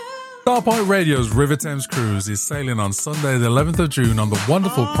 Starpoint Radio's River Thames Cruise is sailing on Sunday the 11th of June on the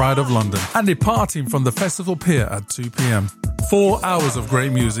wonderful Pride of London and departing from the Festival Pier at 2 p.m. 4 hours of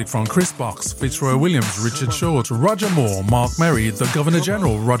great music from Chris Box, Fitzroy Williams, Richard Short, Roger Moore, Mark Merry, the Governor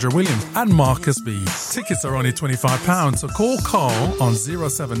General, Roger Williams and Marcus B. Tickets are only £25, so call Carl on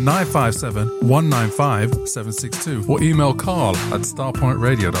 07957 195 762 or email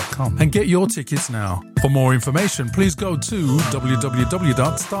carl@starpointradio.com and get your tickets now. For more information, please go to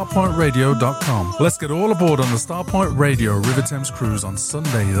www.starpointradio.com. Let's get all aboard on the Starpoint Radio River Thames Cruise on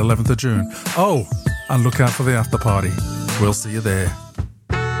Sunday, the 11th of June. Oh, and look out for the after party. We'll see you there.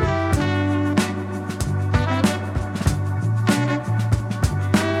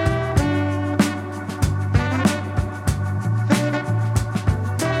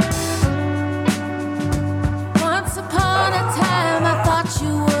 Once upon a time, I thought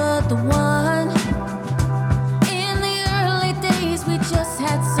you were the one. In the early days, we just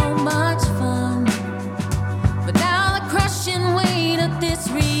had so much fun. But now the crushing weight of this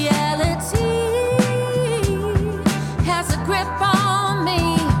reality has a grip on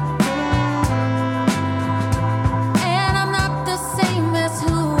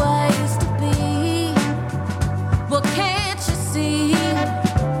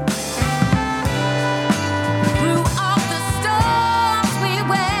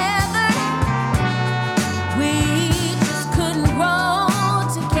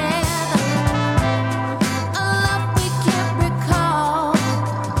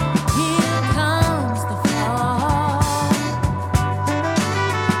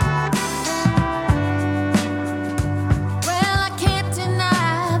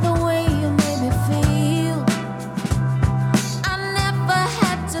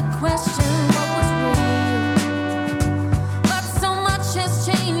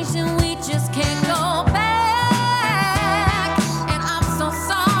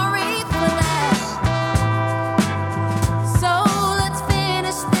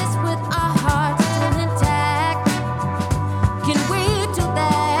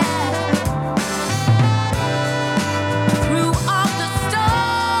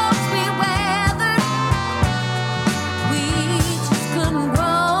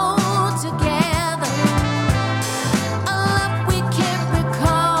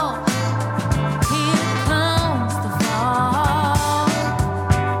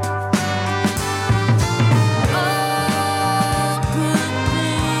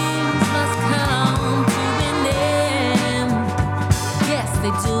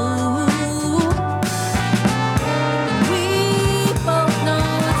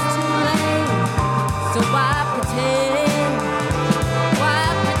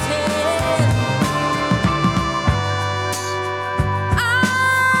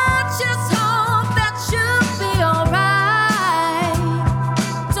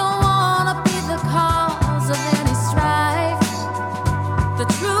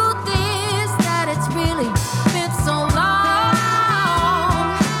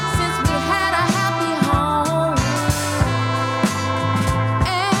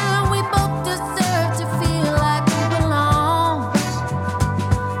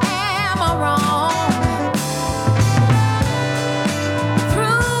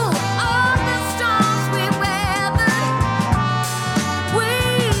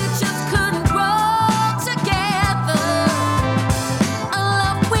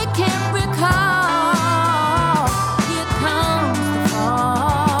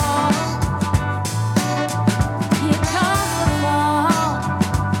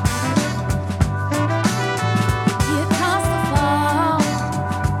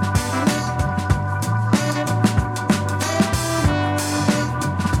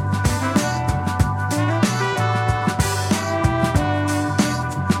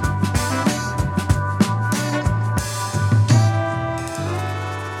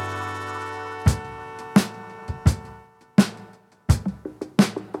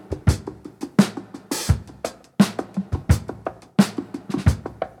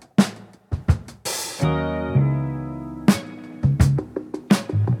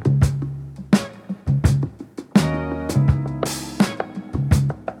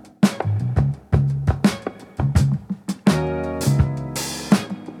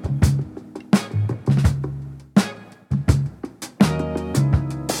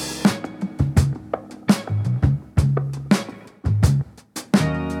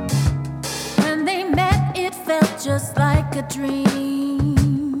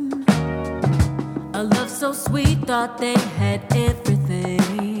dream. A love so sweet, thought they had everything.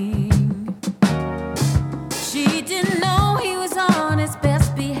 She didn't know he was on his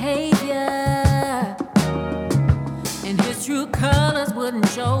best behavior, and his true colors wouldn't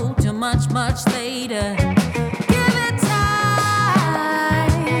show till much, much later. Give it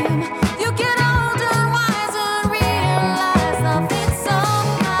time. You get older, wiser, realize love is so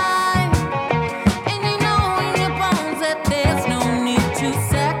blind. And you know in your bones that there's no need to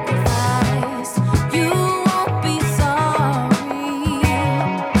sacrifice. You won't be sorry.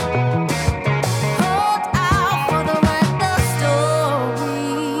 Hold out for the right the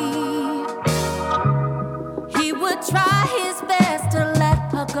story. He would try his best to let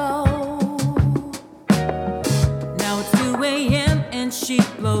her go. Now it's 2 a.m. and she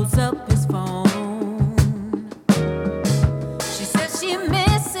blows up his phone. She says she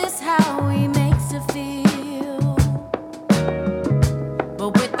misses how he makes her feel. But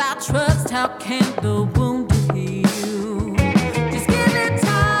without trust, how can the wound heal? Just give it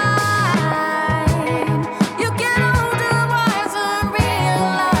time. You get older, wiser,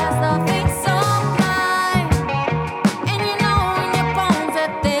 realize love ain't so blind. And you know in your bones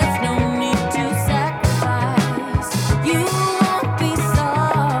that there's no need to sacrifice. You won't be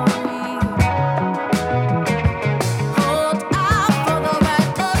sorry. Hold out for the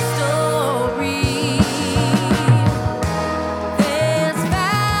right of story. There's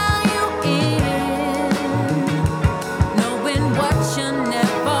value in knowing what you're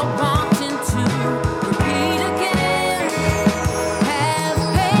never wanting to repeat again. Have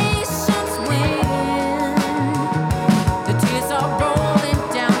patience when the tears are rolling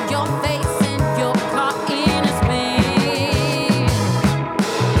down your face and you're caught in a spin.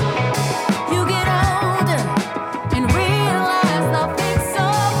 You get older and realize love is so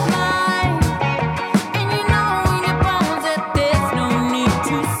blind. And you know in your bones that there's no need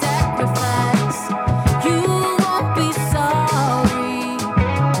to sacrifice. You won't be sorry.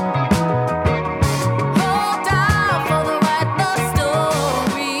 Hold out for the right the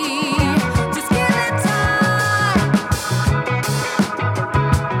story. Just give it time.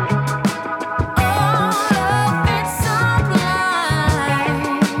 Oh, love is so blind.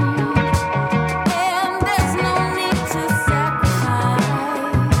 And there's no need to sacrifice.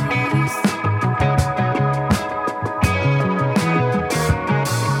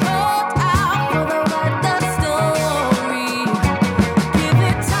 Hold out for the right the story. Give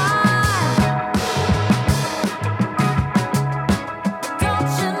it time. Don't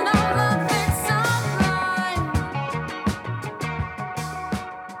you know love is so blind?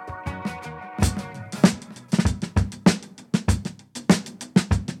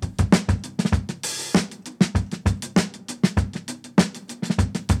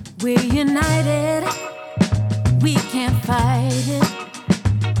 We're united, we can't fight it.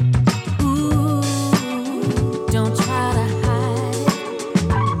 Ooh, don't try to hide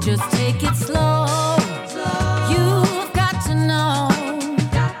it. Just take it slow. You've got to know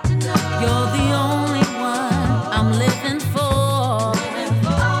you're the only one I'm living for.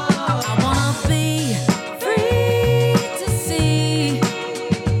 I wanna be free to see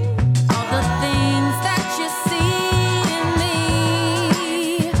all the things that you see in me.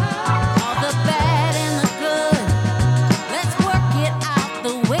 All the bad and the good, let's work it out.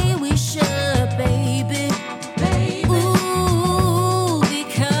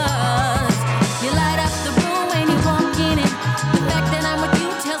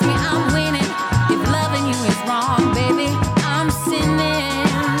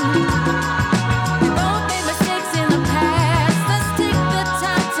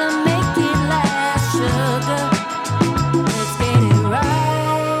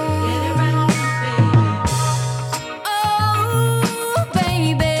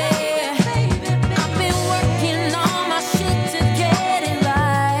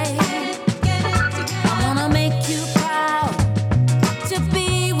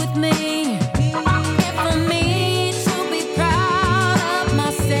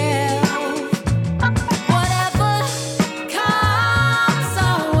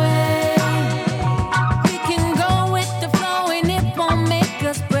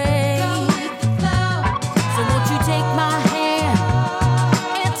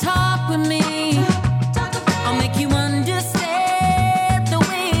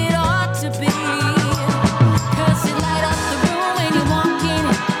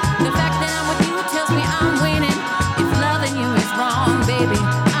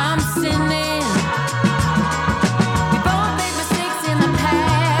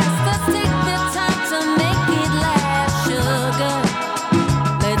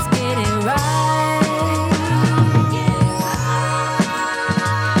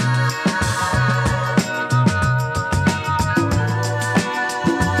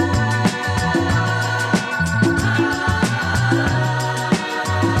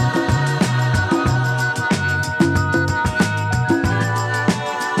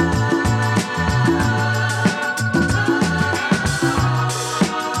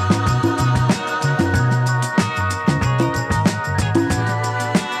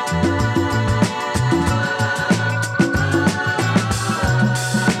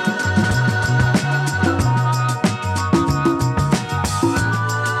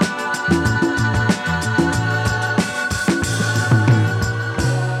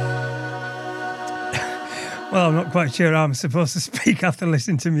 not quite sure how I'm supposed to speak after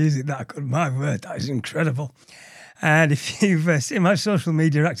listening to music that good. My word, that is incredible. And if you've seen my social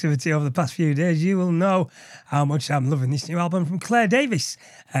media activity over the past few days, you will know how much I'm loving this new album from Claire Davis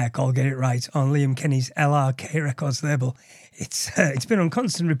called Get It Right on Liam Kenny's LRK Records label. It's been on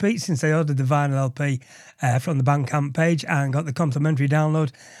constant repeat since I ordered the vinyl LP from the Bandcamp page and got the complimentary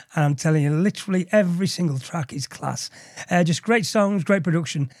download. And I'm telling you, literally every single track is class. Just great songs, great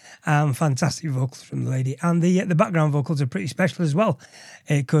production, and fantastic vocals from the lady. And the background vocals are pretty special as well.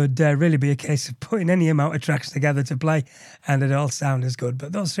 It could really be a case of putting any amount of tracks together to play, and it all sound as good.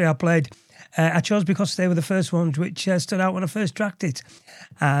 But those three I played, I chose because they were the first ones which stood out when I first tracked it.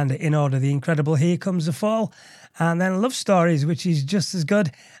 And in order, the incredible Here Comes the Fall, and then Love Stories, which is just as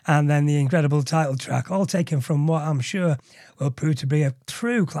good, and then the incredible title track, all taken from what I'm sure will prove to be a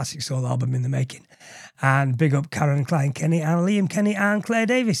true classic soul album in the making. And big up Karen Klein Kenny and Liam Kenny and Claire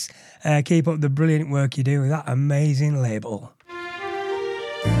Davis. Keep up the brilliant work you do with that amazing label.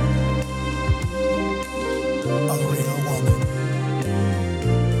 A real woman.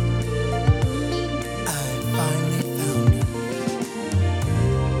 I finally found her.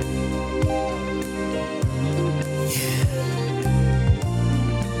 Yeah.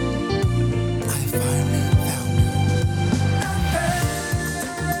 I finally found her.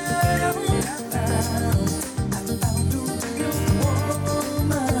 I found a real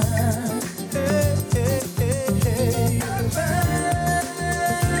woman. Hey, hey, hey, hey. I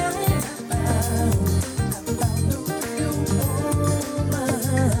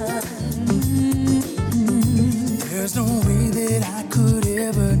There's no way that I could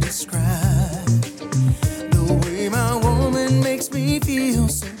ever describe the way my woman makes me feel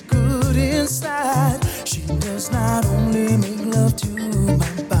so good inside. She does not only make love to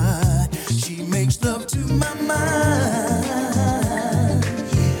my body, she makes love to my mind.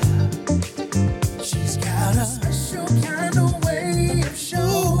 Yeah. She's got a special kind of way of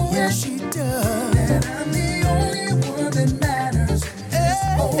showing, yeah, she does, that I'm the only one that matters.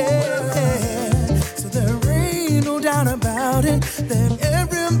 So there ain't no doubt about it, that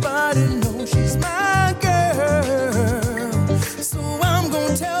everybody knows she's my girl. So I'm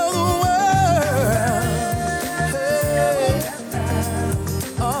gonna tell the world, hey,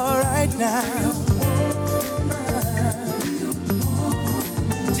 all right now.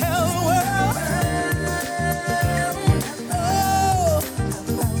 Tell the world, oh,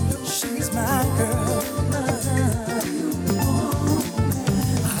 she's my girl.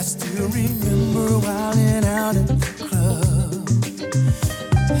 I still remember wilding out at the club,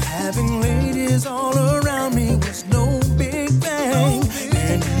 having ladies all around me was no big thing.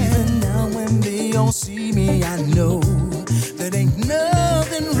 And even now when they all see me, I know that ain't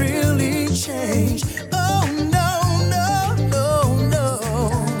nothing really changed. Oh no, no, no, no.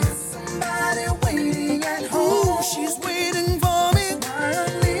 Somebody waiting at home, she's waiting for me while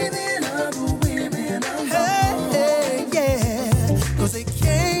I'm leaving other women alone. Hey, yeah, 'cause they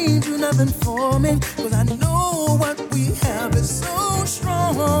can't do nothing for me, 'cause I know what we have is so strong.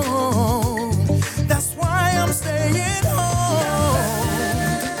 That's why I'm staying home.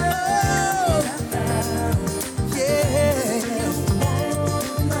 Oh, yeah.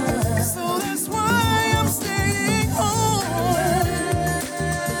 So that's why I'm staying home.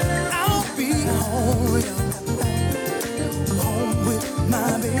 I'll be home, home with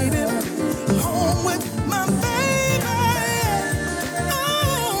my baby, home with my baby.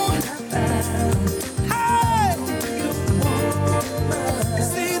 Oh, hey.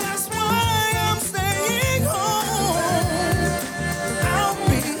 See, that's why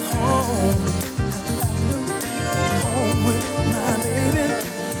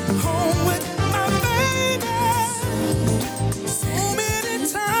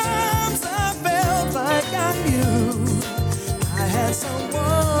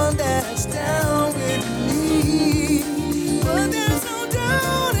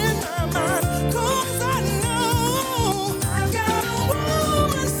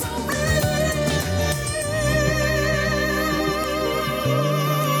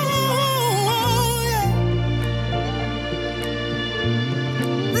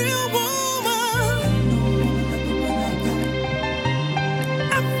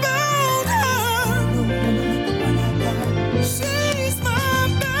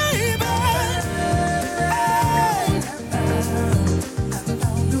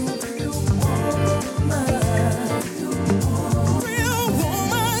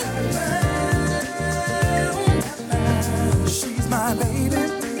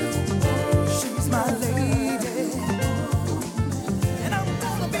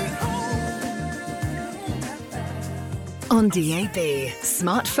on DAB,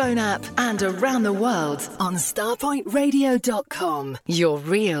 smartphone app, and around the world on starpointradio.com. Your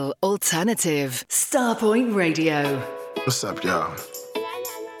real alternative. Starpoint Radio. What's up, y'all?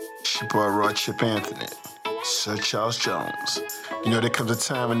 It's your boy Roy Chip Anthony, Sir Charles Jones. You know, there comes a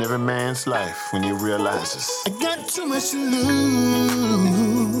time in every man's life when he realizes I got too much to lose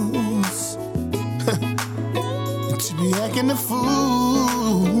to be acting a fool.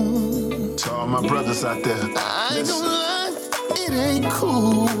 to all my brothers out there. I ain't gonna lie, it ain't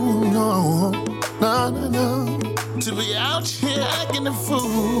cool, no, no, no, no. To be out here acting a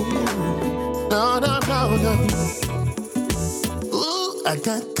fool, no, no, no, no. Ooh, I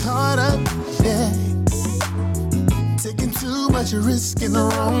got caught up, yeah, taking too much risk in the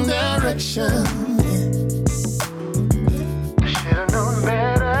wrong direction. Should've known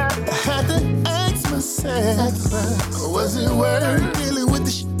better. I had to ask myself, was it worth dealing with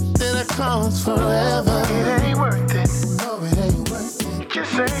the shit that I caused forever? It ain't worth it. No, it ain't worth it.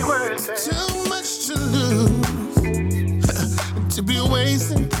 Just ain't worth it. Too much to lose. To be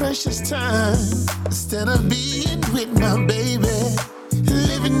wasting precious time instead of being with my baby,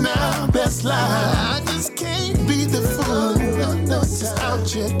 living our best life. I just can't be the fool that's out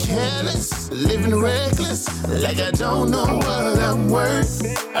here careless, living reckless, like I don't know what I'm worth.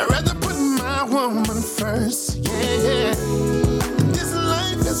 I'd rather put my woman first, yeah. This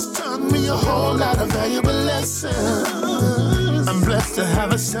life has taught me a whole lot of valuable lessons. I'm blessed to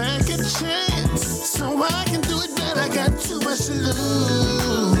have a second chance, so I can do it better. I got too much to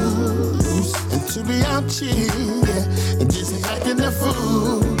lose, and to be out here, yeah, and just acting a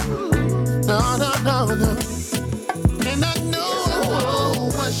fool. No, no, no, no. And I know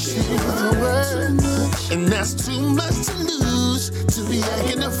what she's worth, and that's too much to lose, to be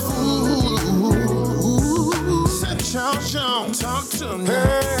acting a fool. Said Charles Jones, talk to me.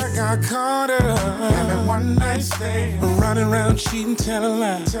 Hey, I got caught up having one night stand, running around cheating, telling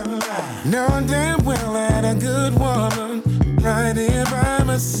lies, knowing damn well I had a good woman right here by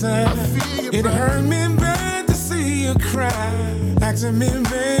my side. It hurt me bad to see you cry, asking me,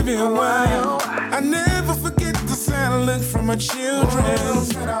 baby, why? I never forget the sad look from my children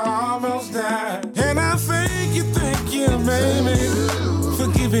that I almost died. And I thank you, baby, for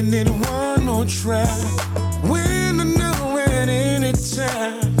giving it one more try. When I knew at any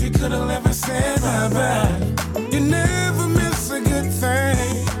time you could have never said bye-bye. You never miss a good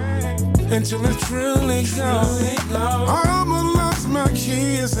thing until it's truly gone. Almost lost my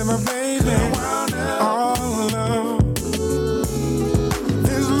kids and my baby all alone.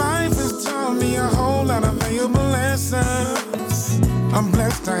 This life has taught me a whole lot of valuable lessons. I'm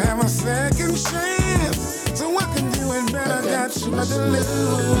blessed to have a second chance, so I can do it better. I got too much to lose.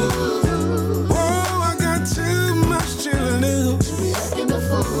 Oh, I got too much to lose.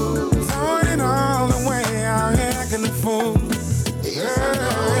 Throwing it all away, out here acting a fool.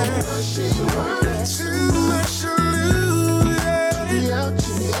 Yeah. Too much to lose. Yeah.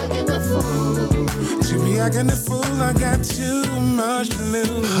 To be acting a fool, I got too much to lose.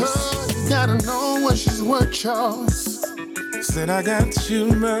 Oh, you gotta know what she's worth, Charles. Said I got too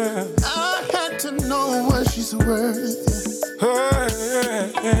much. I had to know what she's worth. Oh,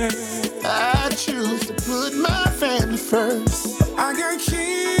 yeah. I choose to put my family first. I got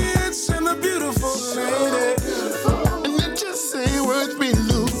kids and a beautiful lady, and it just ain't worth me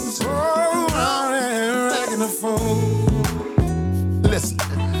losing. Oh, I'm acting a fool. Listen,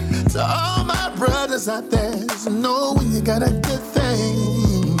 to all my brothers out there, just know when you got a good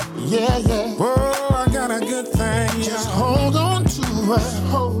thing. Yeah, yeah. Oh, I got a good thing. Just hold on to her,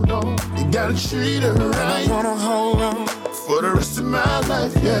 hold on. You gotta treat her right. I wanna hold on for the rest of my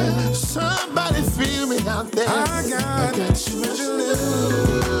life, yeah. Somebody feel me out there. I got too much to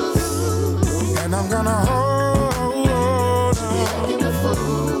lose, and I'm gonna hold on.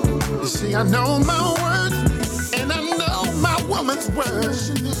 You see, I know my worth, and I know my woman's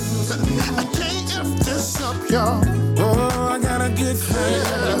worth. I can't F this up, y'all. Oh, I got a good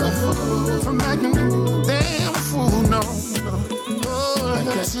thing. From acting damn fool, no. Oh, I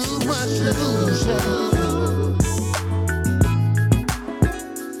got too much to lose, yeah.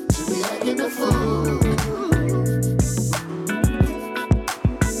 To be acting a fool.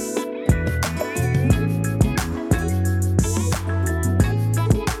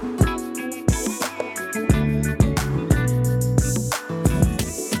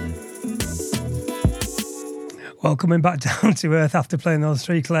 Well, coming back down to earth after playing those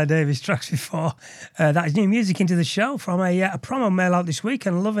three Claire Davies tracks before. That is new music into the show from a promo mail out this week,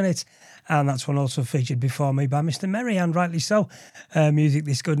 and loving it. And that's one also featured before me by Mr. Merry, and rightly so. Music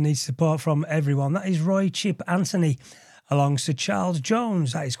this good needs support from everyone. That is Roy Chip Anthony alongside Charles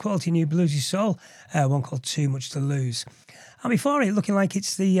Jones. That is quality new bluesy soul, one called Too Much to Lose. And before it, looking like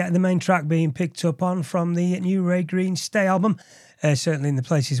it's the main track being picked up on from the new Ray Green Stay album, certainly in the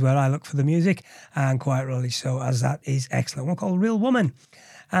places where I look for the music, and quite rightly so, as that is excellent. One called Real Woman.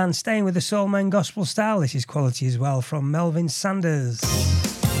 And staying with the soul men gospel style, this is quality as well from Melvin Sanders.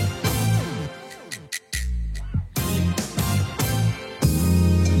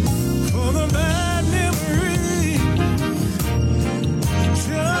 For the bad memory,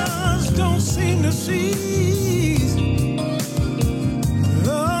 just don't seem to see.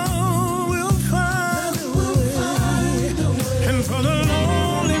 For the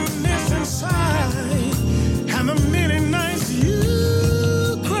loneliness inside and the many nights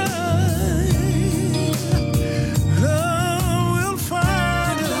you cry, love will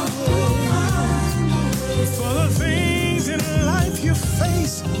find a way. For the things in life you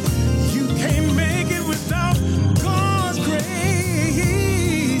face, you can't make it without God's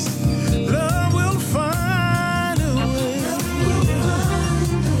grace. Love will find a way.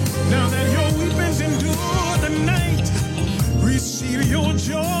 Now that your weepings endure the night, receive your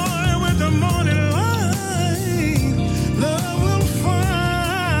joy with the morning light. Love will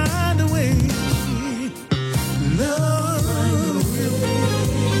find a way. Love will,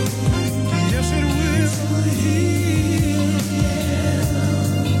 yes it will heal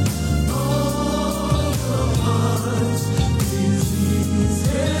all your heart's diseases.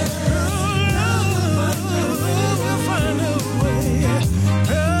 Love will find a way.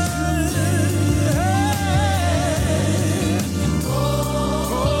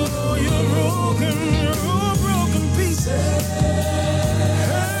 Broken pieces.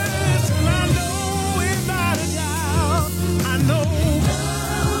 And I know without a doubt, I know.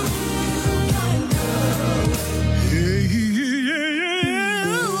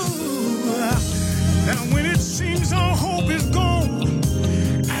 Now when it seems all hope is gone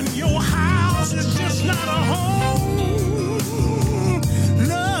and your house is just not a home,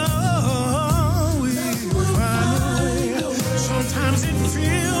 love will find a way. Sometimes it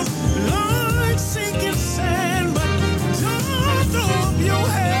feels like sinking sand, but don't throw up your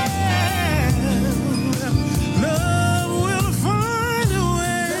hand. Love will find a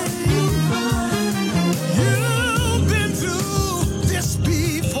way. You've been through this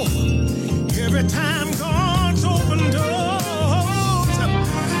before. Every time God's opened doors,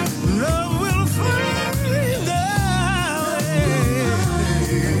 love will find a way.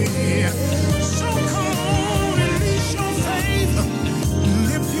 So come on, release your faith.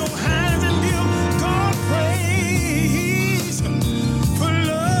 Lift your hands and give God praise. For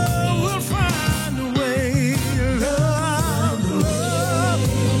love will find a way. Love, love,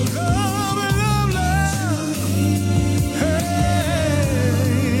 love, love, love. Hey.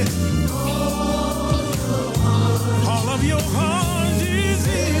 All of your heart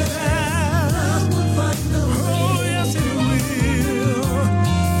diseases. Oh, yes, it will.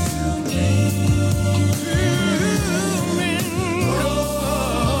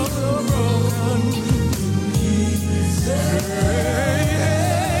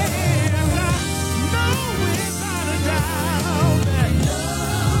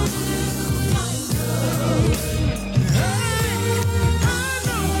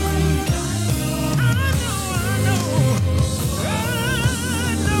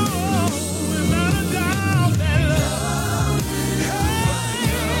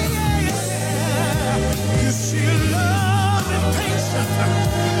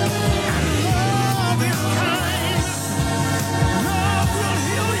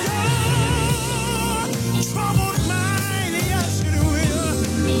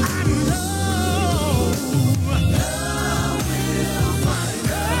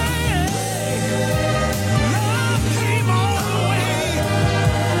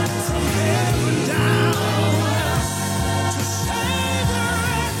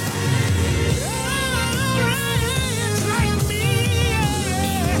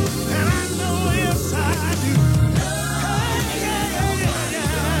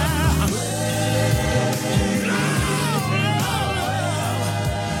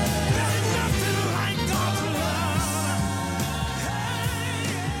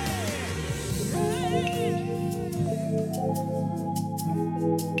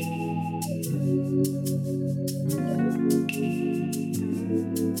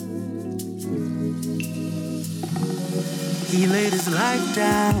 He laid his life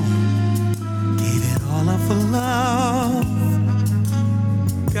down, gave it all up for love.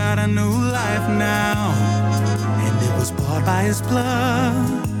 Got a new life now, and it was bought by his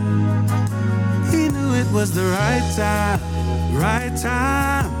blood. He knew it was the right time, right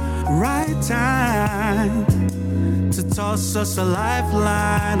time, right time to toss us a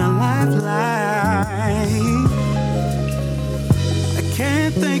lifeline, a lifeline. I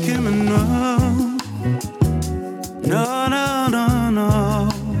can't thank him enough. No, no, no, no.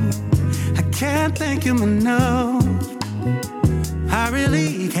 I can't thank him enough. I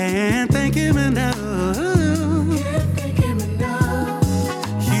really can't thank him enough.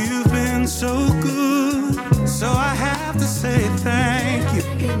 You've been so good, so I have to say thank you.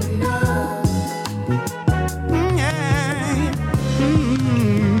 Yeah.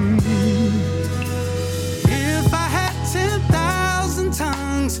 If I had 10,000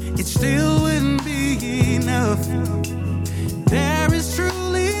 tongues, it still wouldn't be enough. There is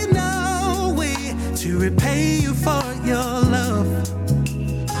truly no way to repay you for your love.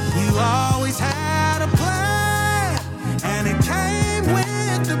 You always had a plan, and it came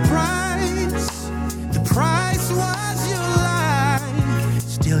with the price. The price was your life.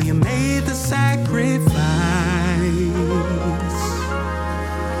 Still, you made the sacrifice.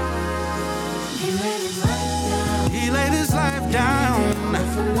 He laid his life down,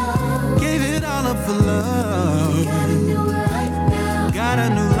 gave it all up for love. Got a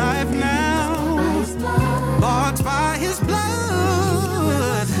new life now, bought by his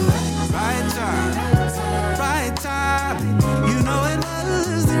blood. Right time, you know it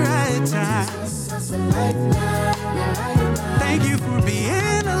was the right time. Thank you for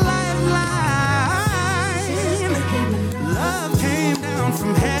being a lifeline. Love came down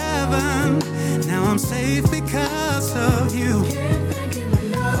from heaven, now I'm safe because of you.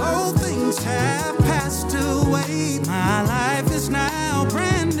 Old things have passed away, my life is now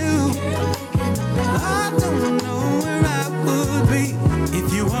brand new. I don't know where I would be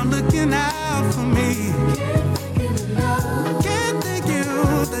if you weren't looking out for me. Can't thank you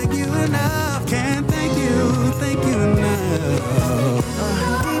enough. Can't thank you enough.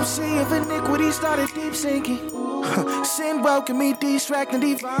 Deep sea of iniquity started deep sinking. Sin welcomed me, distracting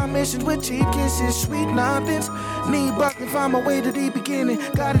divine missions with cheap kisses, sweet nothings. Need bucking, find my way to the beginning.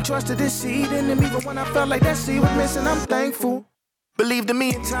 God entrusted this seed in him, even when I felt like that seed was missing. I'm thankful. Believed in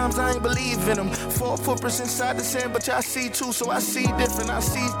me in times I ain't believe in them. 4 footprints inside the sand, but y'all see too, so I see different. I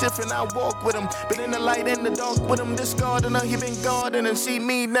see different, I walk with him. Been in the light, in the dark with him. This gardener, he been gardening. And see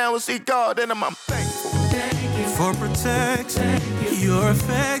me now and see God in him. I'm thankful. For protection, your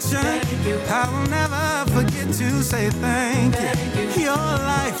affection, I will never forget to say thank you. Your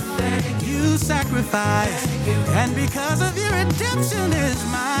life, you sacrificed, and because of your redemption is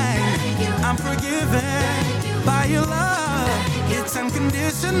mine. I'm forgiven by your love. It's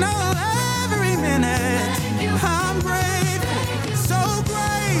unconditional every minute. I'm grateful, so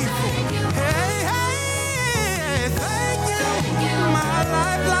grateful. Hey, hey, thank you. My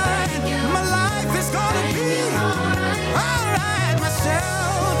lifeline, my life is gonna be alright. My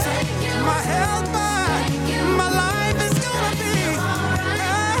shelter, my helper, my life is gonna be.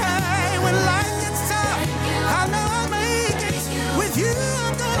 Hey, when life gets tough, I know I'll make it. With you,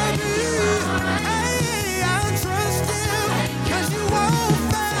 I'm gonna be. Hey, I'll trust you, 'cause you won't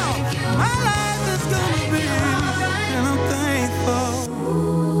fail. My life is gonna be, and I'm thankful.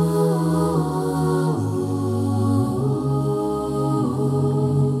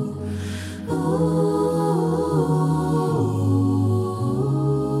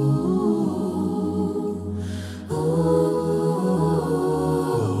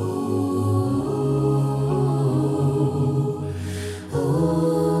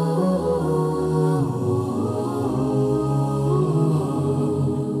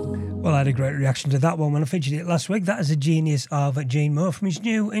 Well, I had a great reaction to that one when I featured it last week. That is a genius of Gene Moore from his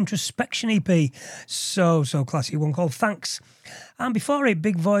new Introspection EP. So classy one called Thanks. And before it,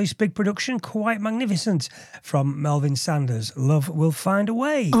 big voice, big production, quite magnificent from Melvin Sanders. Love Will Find a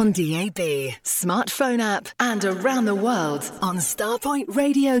Way. On DAB, smartphone app, and around the world on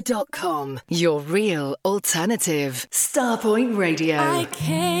starpointradio.com. Your real alternative. Starpoint Radio. I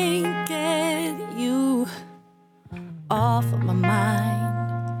can't get you off of my mind.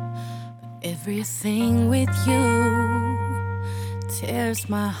 Everything with you tears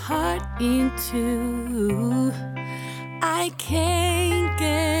my heart in two. I can't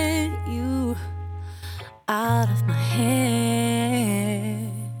get you out of my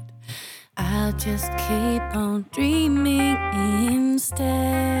head. I'll just keep on dreaming instead.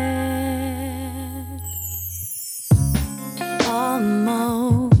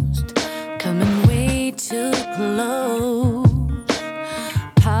 Almost coming way too close.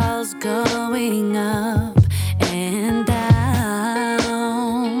 Pulse going up and down.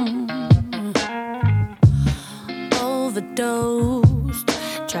 Overdosed,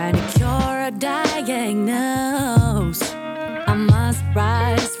 trying to cure or diagnose. I must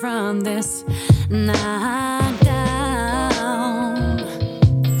rise from this, not down.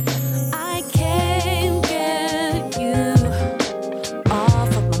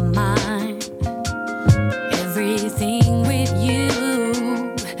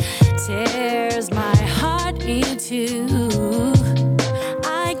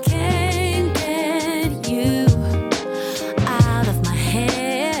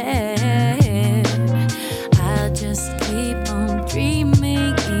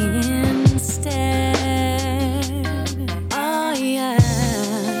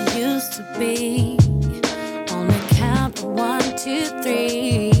 be on the count of 1, 2,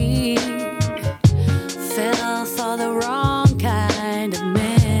 3. Fell for the wrong kind of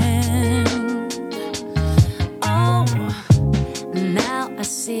man. Oh, now I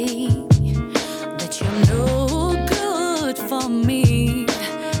see that you're no good for me.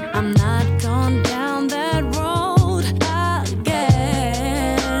 I'm not gone down that road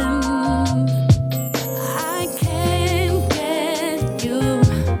again. I can't get you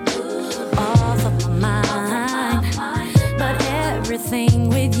off of my mind, but everything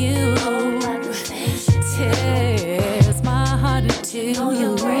with you tears my heart in two.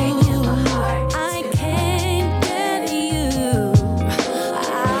 I can't get you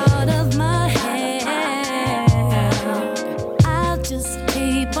out of my head. I'll just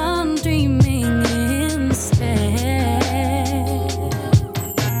keep on dreaming instead.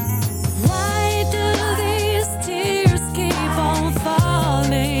 Why do these tears keep on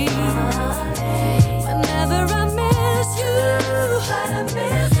falling? Whenever I miss you,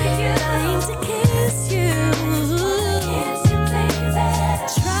 dying to kiss you,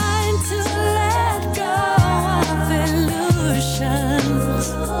 trying to let go of illusions.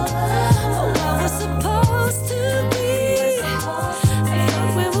 Oh, what was supposed to be, what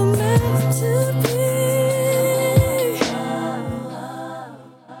we were meant to be.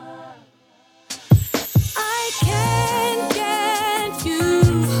 I can't get you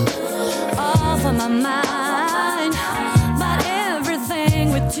off of my mind, but everything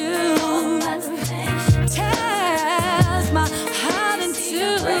we do tears my heart in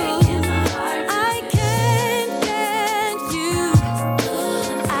two. I can't get you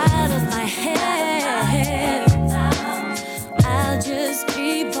out of my head. I'll just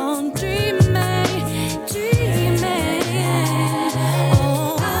keep on dreaming, dreaming.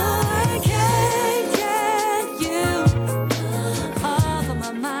 Oh, I can't get you off of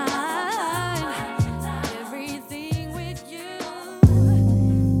my mind. Everything with you.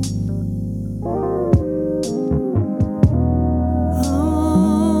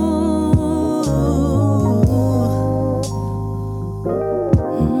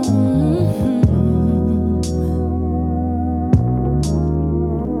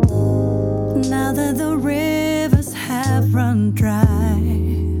 Now that the rivers have run dry,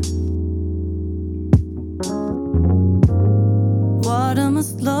 water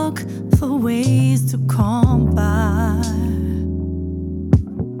must look for ways to come by.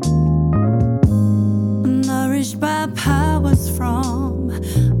 Nourished by powers from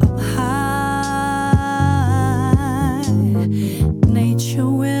up high, nature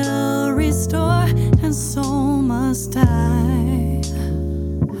will restore, and so must I.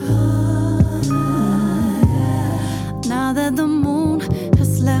 Now that the moon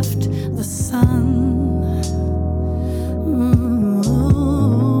has left the sun,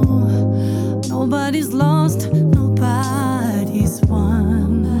 nobody's lost, nobody's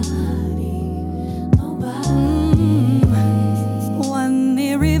won. One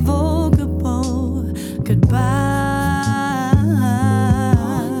irrevocable goodbye.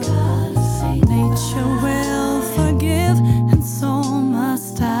 Nature will forgive, and so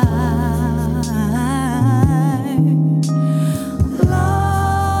must I.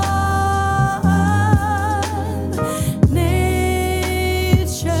 Love, nature,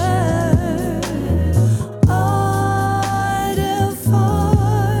 order for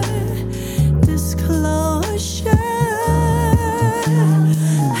disclosure.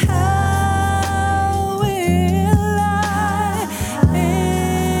 How will I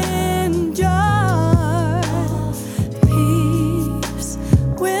endure? Peace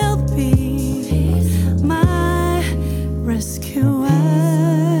will be my rescuer.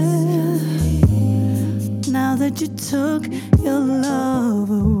 Now that you took your love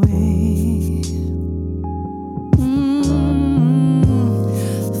away,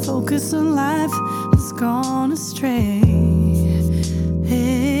 focus on life has gone astray.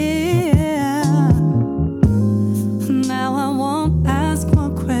 Yeah. Now I won't ask more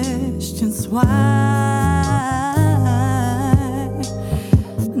questions. Why?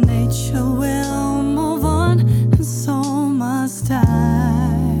 Nature will move on, and so must I.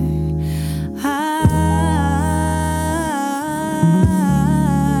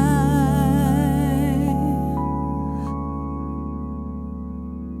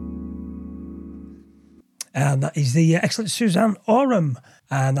 And that is the excellent Suzanne Oram.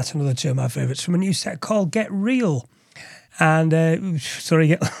 And that's another two of my favourites from a new set called Get Real. And sorry,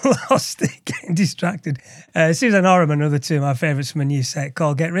 get lost, getting distracted. Susan Oram, another two of my favourites from a new set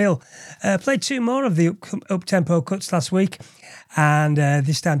called Get Real. Played two more of the up-tempo cuts last week, and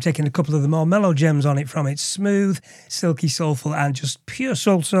this time taking a couple of the more mellow gems on it from it. Smooth, silky, soulful, and just pure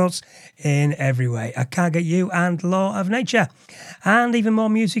Soulsorts in every way. I Can't Get You and Law of Nature. And even more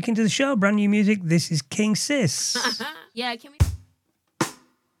music into the show. Brand new music. This is King Sis. Yeah, can we...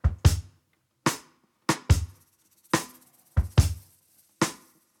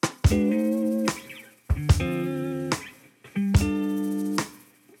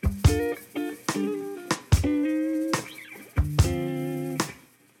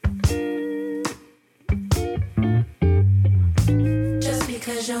 Just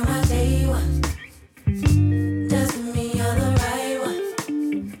because you're my day one doesn't mean you're the right one.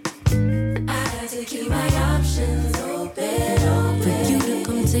 I had to keep my options open. For you to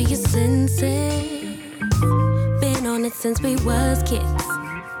come to your senses. Been on it since we was kids.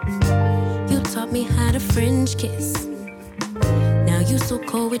 You taught me how to French kiss. Now you so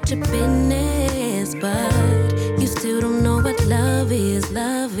cold with your business, but you still don't know what love is.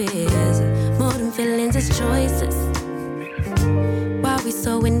 Love is more than feelings, it's choices. Why we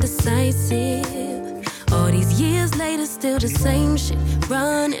so indecisive? All these years later, still the same shit.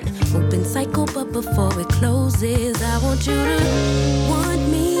 Running, open cycle, but before it closes, I want you to want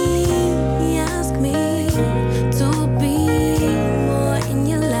me, ask me to be more in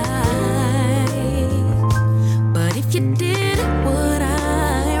your life. But if you did, would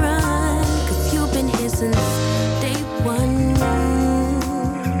I run? 'Cause you've been here since day one.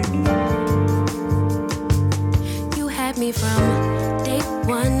 You had me from day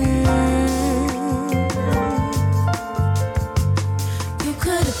one. You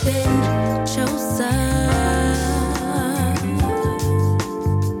could have been chosen.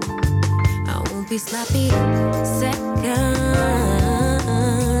 I won't be sloppy seconds.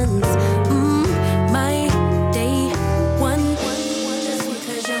 My day one. Just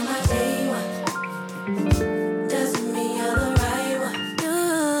because you're my day one doesn't mean you're the right one.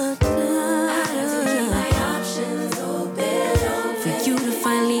 I have to keep my options open. For you to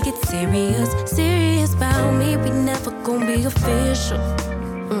finally get serious about me, we never gon' be official.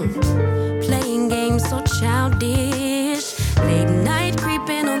 Playing games so childish. Late night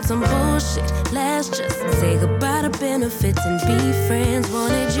creeping on some bullshit. Let's just say goodbye to benefits and be friends.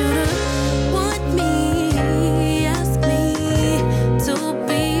 Wanted you to want me, ask me to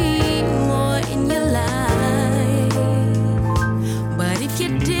be more in your life. But if you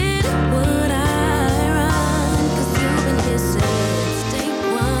did, would I run? 'Cause you've been here since day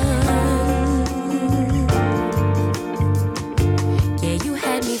one. Yeah, you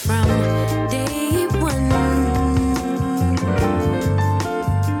had me from day one.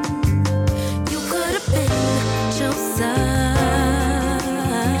 You could have been chosen.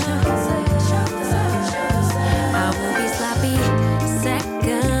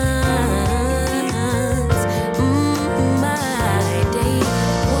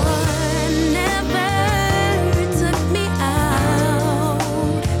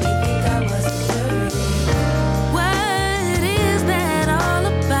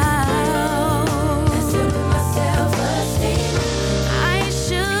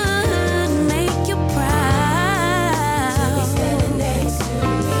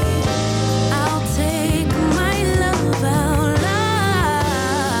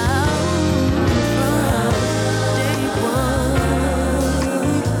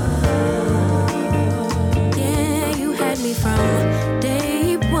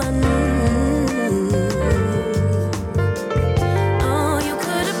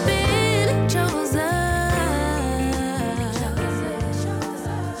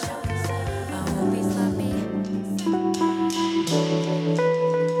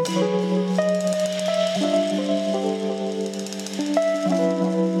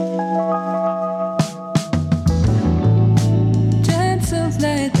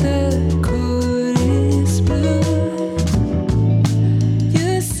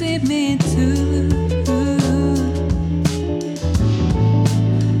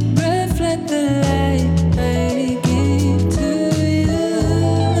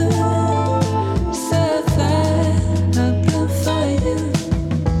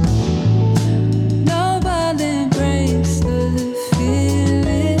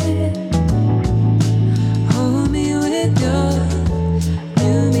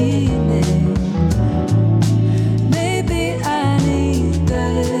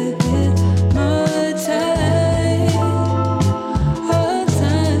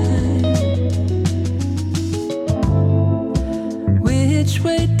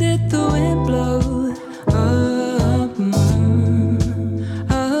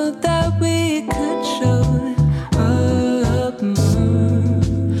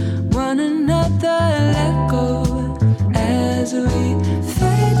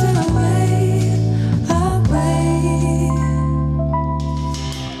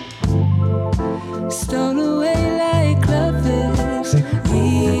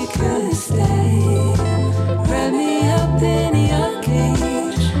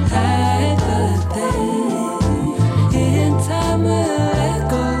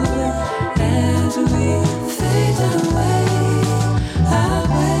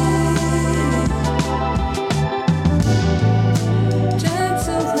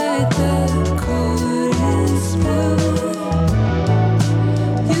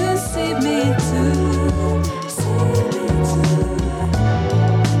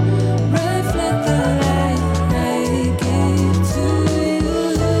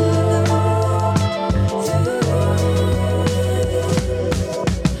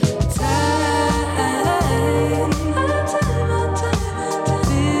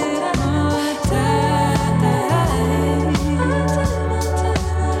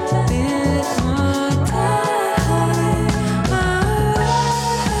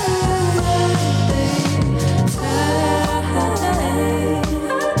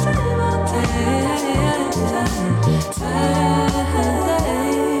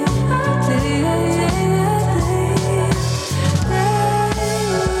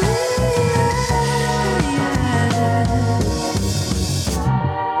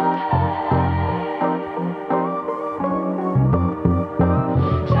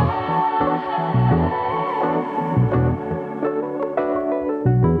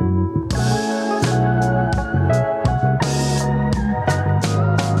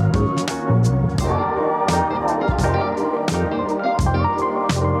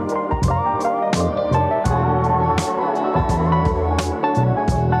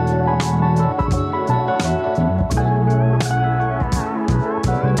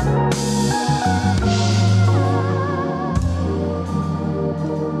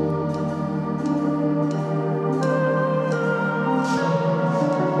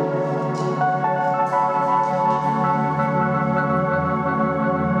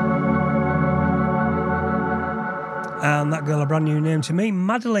 that girl a brand new name to me,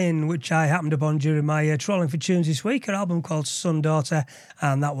 Madeline, which I happened upon during my trolling for tunes this week. Her album called Son Daughter,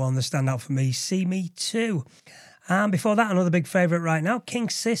 and that one, the standout for me, See Me Too. And before that, another big favourite right now, King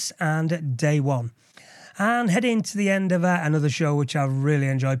Sis and Day One. And heading to the end of another show which I've really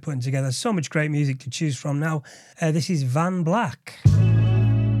enjoyed putting together. So much great music to choose from now. This is Van Black.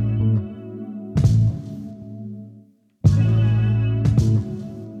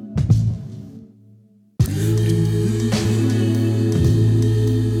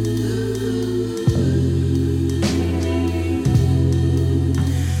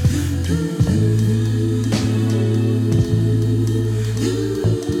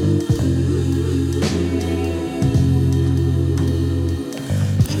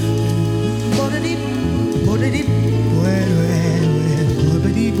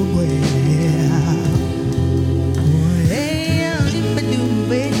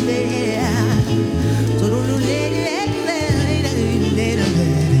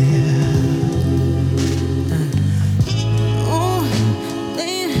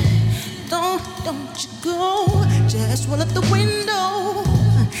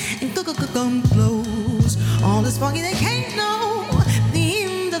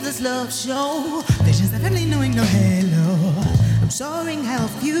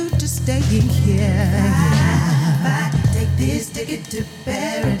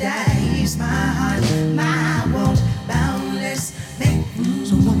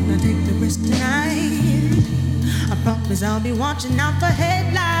 I'll be watching out for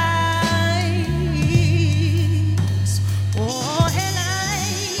headlights. Oh,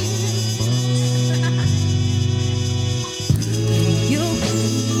 headlights. You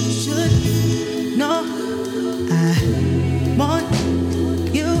should know I want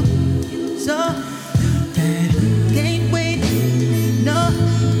you so bad. Can't wait no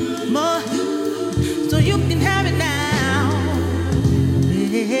more, so you can have it now.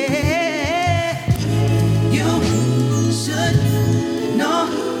 Yeah. No, I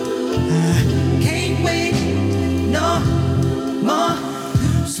can't wait no more.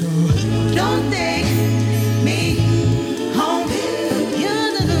 So don't take me home.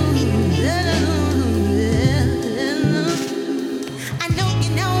 I know you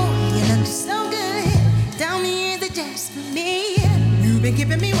look so good. Tell me, is it just for me? You've been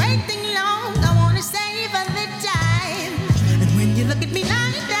keeping me waiting long. I wanna savor the time. And when you look at me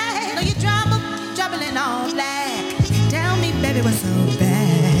like that, know you're troubling all black. Tell me, baby, what's so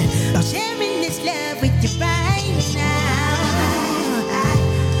bad about sharing this love with you right now?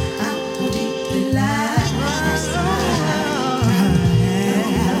 I won't deeply lie. So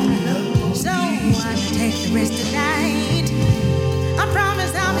I take the rest tonight. I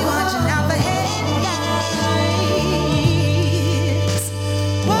promise I'll be watching out for headlights.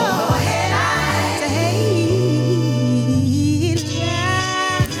 Whoa, headlights,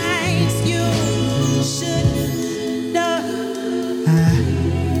 headlights. You should know. I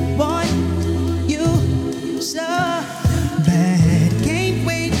want you so bad. Can't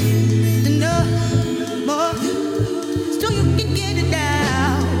wait to know more, so you can get it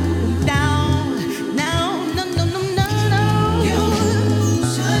down. No. You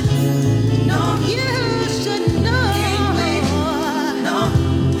should know. You should know. Can't wait, no.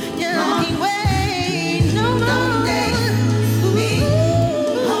 You can't wait no more. Don't take me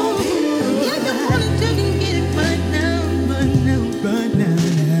home. Yeah, you wanna take and get it right now.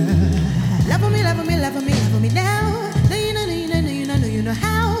 Love me now. No, you know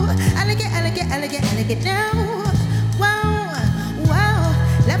how. I like it now. Wow.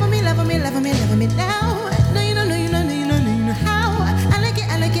 Love me now. No, you know how. I like it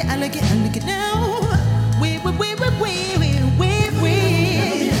now. We.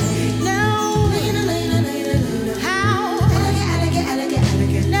 Now. How. I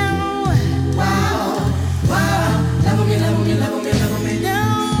like it now. Wow. Love me now. You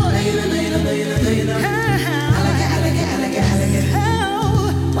know. I like it.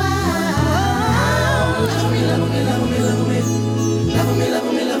 Oh, wow. Love me.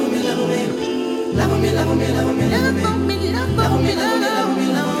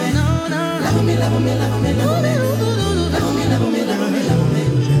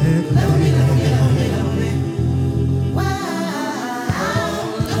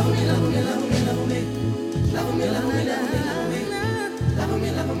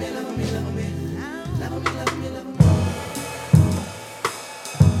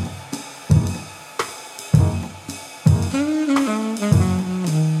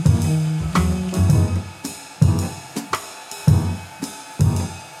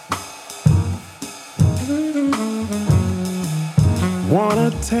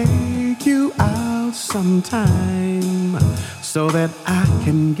 Wanna take you out sometime. so that I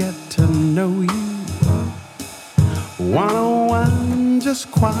can get to know you. One-on-one,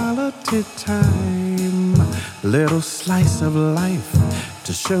 just quality time. Little slice of life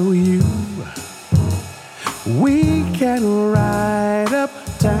to show you. We can ride up,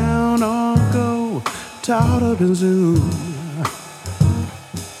 down, or go to Audubon Zoo.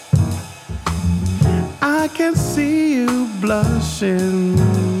 I can see you blushing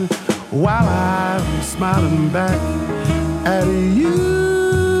while I'm smiling back at you.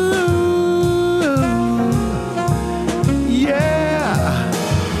 Yeah,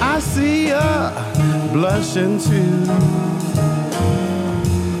 I see you blushing too.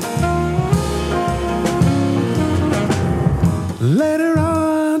 Later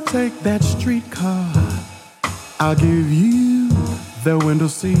on, take that streetcar. I'll give you the window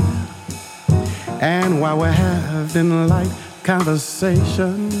seat. And while we're having light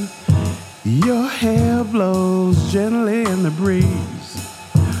conversation, your hair blows gently in the breeze.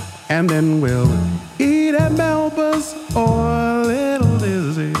 And then we'll eat at Melba's or Little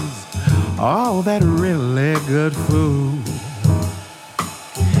Lizzie's, all that really good food.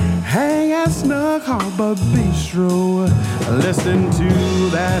 Hang at Snug Harbor Bistro, listen to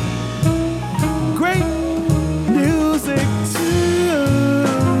that great music too.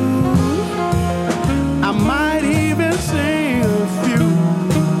 I might even sing a few.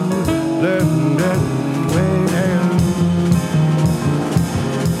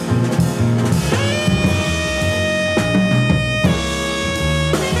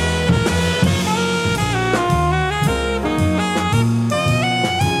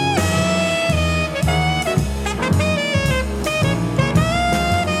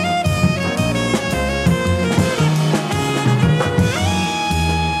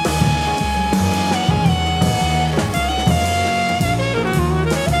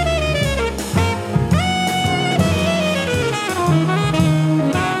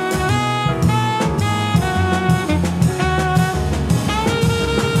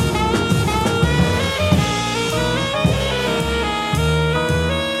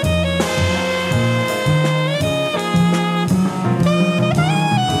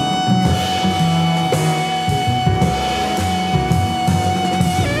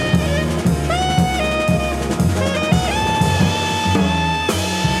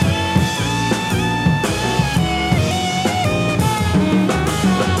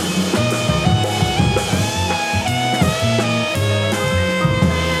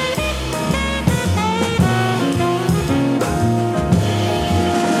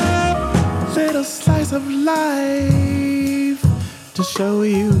 Of life to show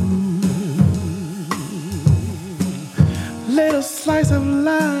you, little slice of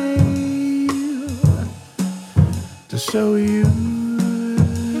life to show you,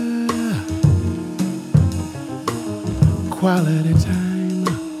 quality time,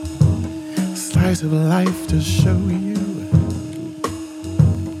 slice of life to show you.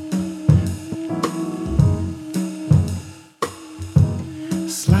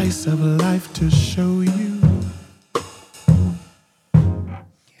 Slice of life to show you.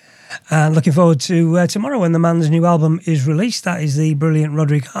 And looking forward to tomorrow when the man's new album is released. That is the brilliant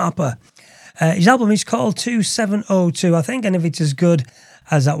Roderick Harper. His album is called 2702, I think, and if it's as good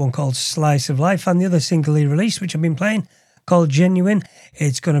as that one called Slice of Life and the other single he released, which I've been playing, called Genuine,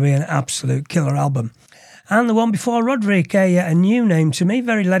 it's going to be an absolute killer album. And the one before Roderick, a new name to me,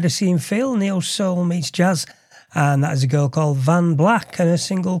 very Legacy feel, neo soul meets jazz, and that is a girl called Van Black and a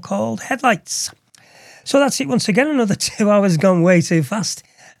single called Headlights. So that's it once again, another 2 hours gone way too fast.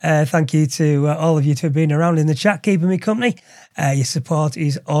 Thank you to all of you to have been around in the chat, keeping me company. Your support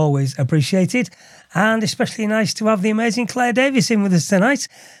is always appreciated, and especially nice to have the amazing Claire Davis in with us tonight.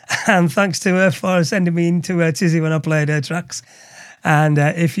 And thanks to her for sending me into Tizzy when I played her tracks. And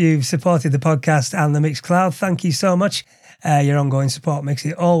if you've supported the podcast and the Mixcloud, thank you so much. Your ongoing support makes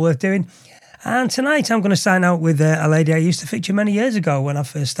it all worth doing. And tonight I'm going to sign out with a lady I used to feature many years ago when I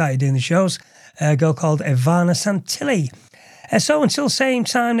first started doing the shows, a girl called Ivana Santilli. So until same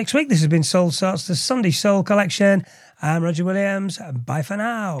time next week, this has been Soulsorts, the Sunday Soul Collection. I'm Roger Williams. Bye for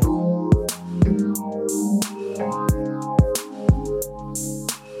now.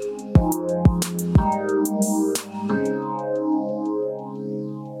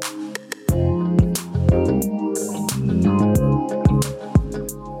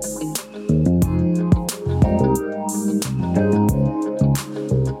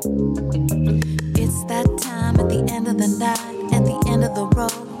 It's that time at the end of the night, at the end of the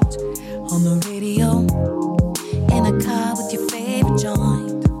road, on the radio, in a car with your favorite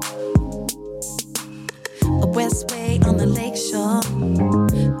joint, a westway on the lake shore,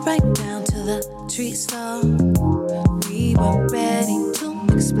 right down to the tree store. We were ready to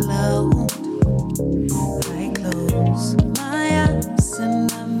explode. I close my eyes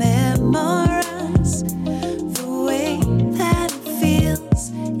and I memorize the way that it feels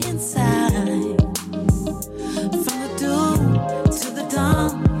inside. From the dew to the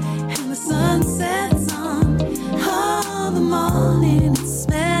dawn and the sun sets on. Oh, the morning, it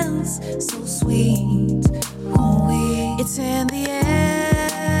smells so sweet. Oh, it's in the air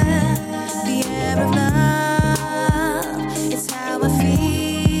of love. It's how I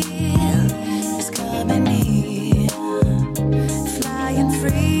feel. It's coming near, flying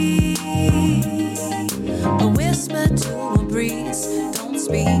free. A whisper to a breeze. Don't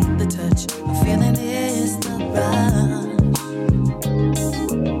speak the touch. I'm feeling is the rush.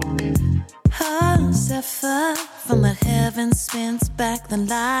 A zephyr from the heavens spins back the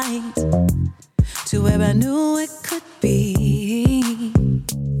light to where I knew it could be.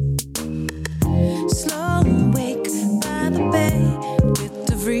 Slow wake by the bay with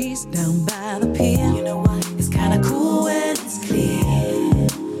the breeze down by the pier. You know what? It's kinda cool when it's clear.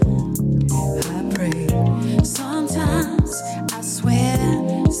 I pray. Sometimes I swear,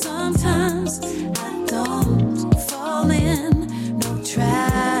 sometimes I don't fall in no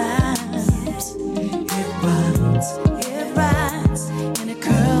traps. It rides, and it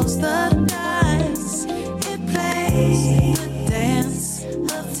curls the dice. It plays the dance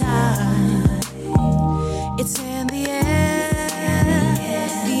of time. It's in the air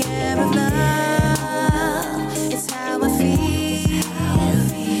of love. It's how I feel.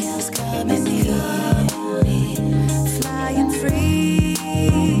 It's coming near, flying free.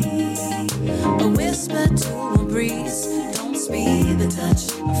 A whisper to a breeze. Don't speed the touch.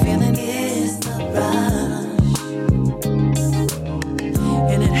 I'm feeling is the rush.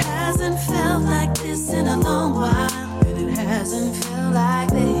 And it hasn't felt like this in a long while. And it hasn't felt like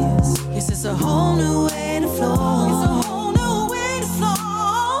this. Yes, it's a whole new way to flow. It's a whole new way to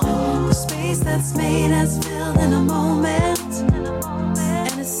flow. The space that's made us filled in a moment.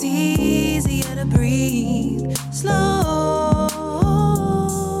 And it's easier to breathe slow.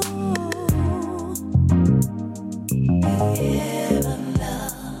 Yeah,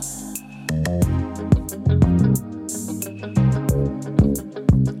 love.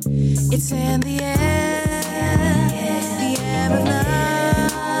 It's in the air of love.